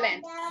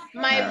 Excellent.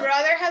 My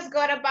brother has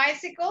got a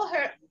bicycle.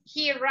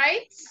 He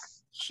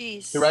rides.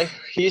 He rides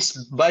his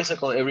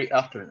bicycle every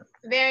afternoon.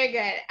 Very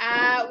good.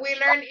 We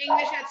learn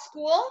English at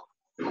school.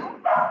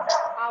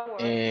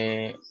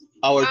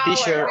 Our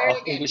teacher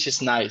of English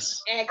is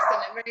nice.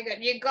 Excellent. Very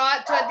good. You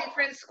got to a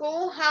different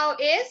school. How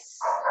is?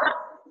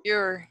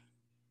 Your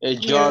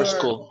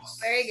school.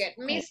 Very good.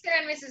 Mr.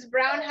 and Mrs.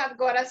 Brown have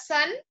got a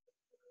son.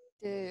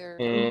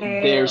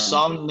 Their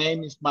son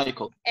name is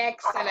Michael.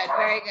 Excellent.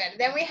 Very good.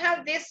 Then we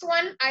have this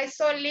one. I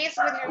saw Liz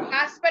with her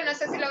husband. No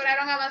sé si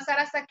lograron avanzar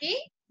hasta aquí.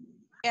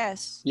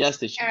 Yes. Yes,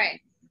 teacher. All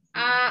right.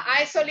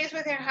 I saw Liz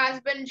with her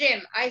husband,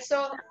 Jim. I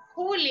saw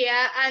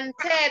Julia and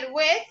Ted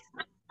with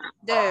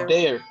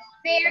Their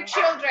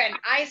children.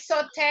 I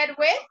saw Ted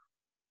with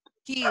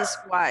his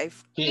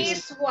wife.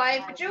 His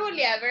wife,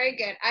 Julia. Very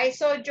good. I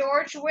saw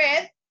George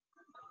with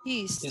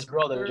his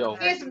brother, Joe.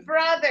 His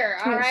brother.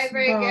 All right,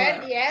 very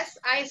good. Yes.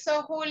 I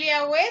saw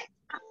Julia with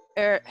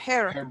Her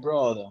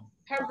brother.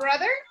 Her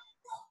brother?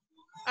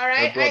 All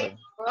right.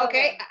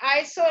 Okay.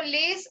 I saw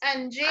Liz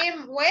and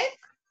Jim with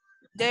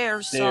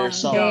Their son.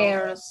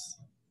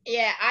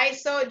 Yeah. I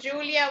saw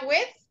Julia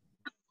with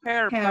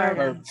Her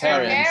parents.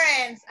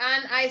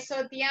 And I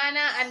saw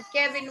Diana and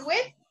Kevin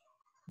with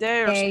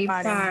their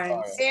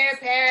parents. Their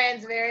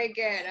parents. Very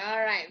good. All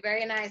right.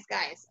 Very nice,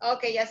 guys.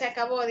 Okay, ya se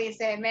acabó,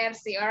 dice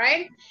Mercy. All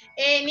right.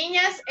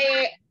 Niñas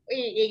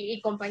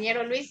y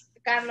compañero Luis,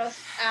 Carlos,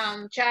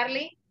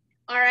 Charlie.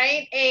 All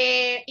right.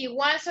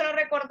 Igual solo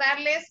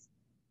recordarles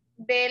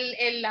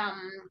de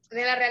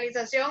la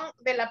realización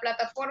de la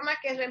plataforma,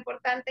 que es lo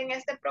importante en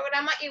este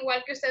programa,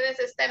 igual que ustedes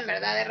estén,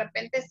 ¿verdad? De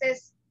repente este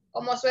es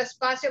como su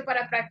espacio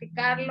para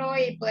practicarlo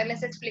y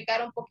poderles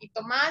explicar un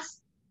poquito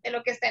más de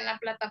lo que está en la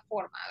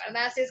plataforma,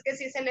 ¿verdad? Así es que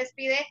sí se les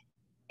pide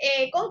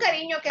con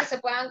cariño que se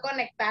puedan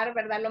conectar,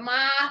 ¿verdad? Lo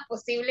más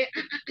posible,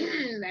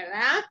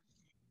 ¿verdad?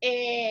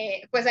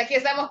 Pues aquí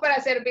estamos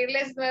para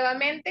servirles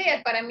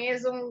nuevamente. Para mí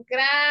es un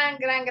gran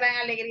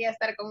alegría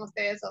estar con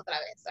ustedes otra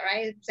vez, all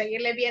right?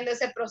 Seguirles viendo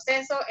ese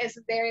proceso es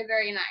very,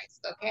 very nice,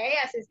 ¿ok?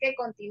 Así es que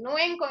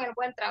continúen con el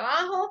buen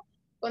trabajo,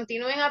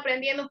 continúen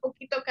aprendiendo un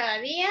poquito cada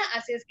día.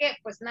 Así es que,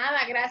 pues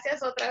nada,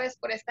 gracias otra vez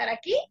por estar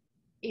aquí.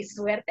 Y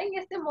suerte en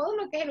este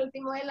módulo que es el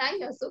último del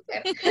año,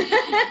 súper.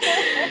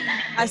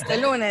 Hasta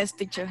el lunes,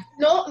 teacher.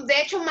 No,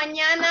 de hecho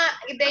mañana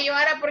de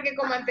Yoara porque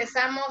como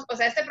empezamos, o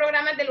sea, este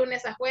programa es de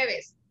lunes a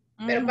jueves,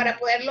 pero para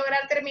poder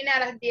lograr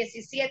terminar el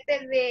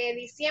 17 de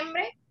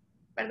diciembre,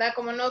 ¿verdad?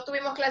 Como no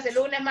tuvimos clase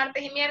lunes,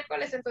 martes y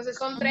miércoles, entonces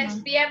son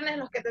 3 viernes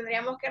los que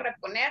tendríamos que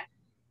reponer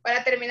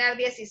para terminar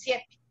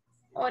 17.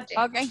 Oye.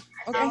 Ok.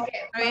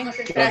 Vamos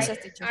a estar. Gracias,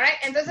 teacher. All right,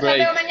 entonces la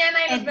veo mañana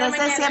y los veo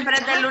mañana. Entonces siempre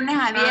es de lunes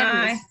a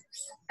viernes.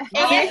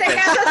 En este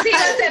caso sí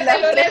va a ser de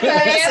lunes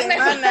a viernes.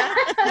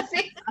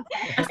 Sí.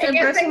 Hasta En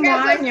el este próximo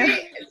caso año.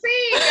 sí,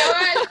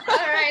 cabal.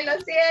 All right, lo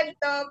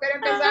siento, pero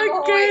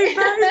empezamos hoy.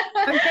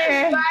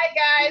 Okay. Bye,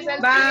 guys.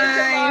 I'll see you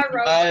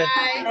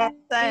tomorrow.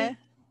 Bye.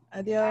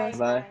 Adiós.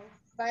 Bye.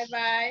 Bye,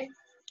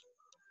 bye.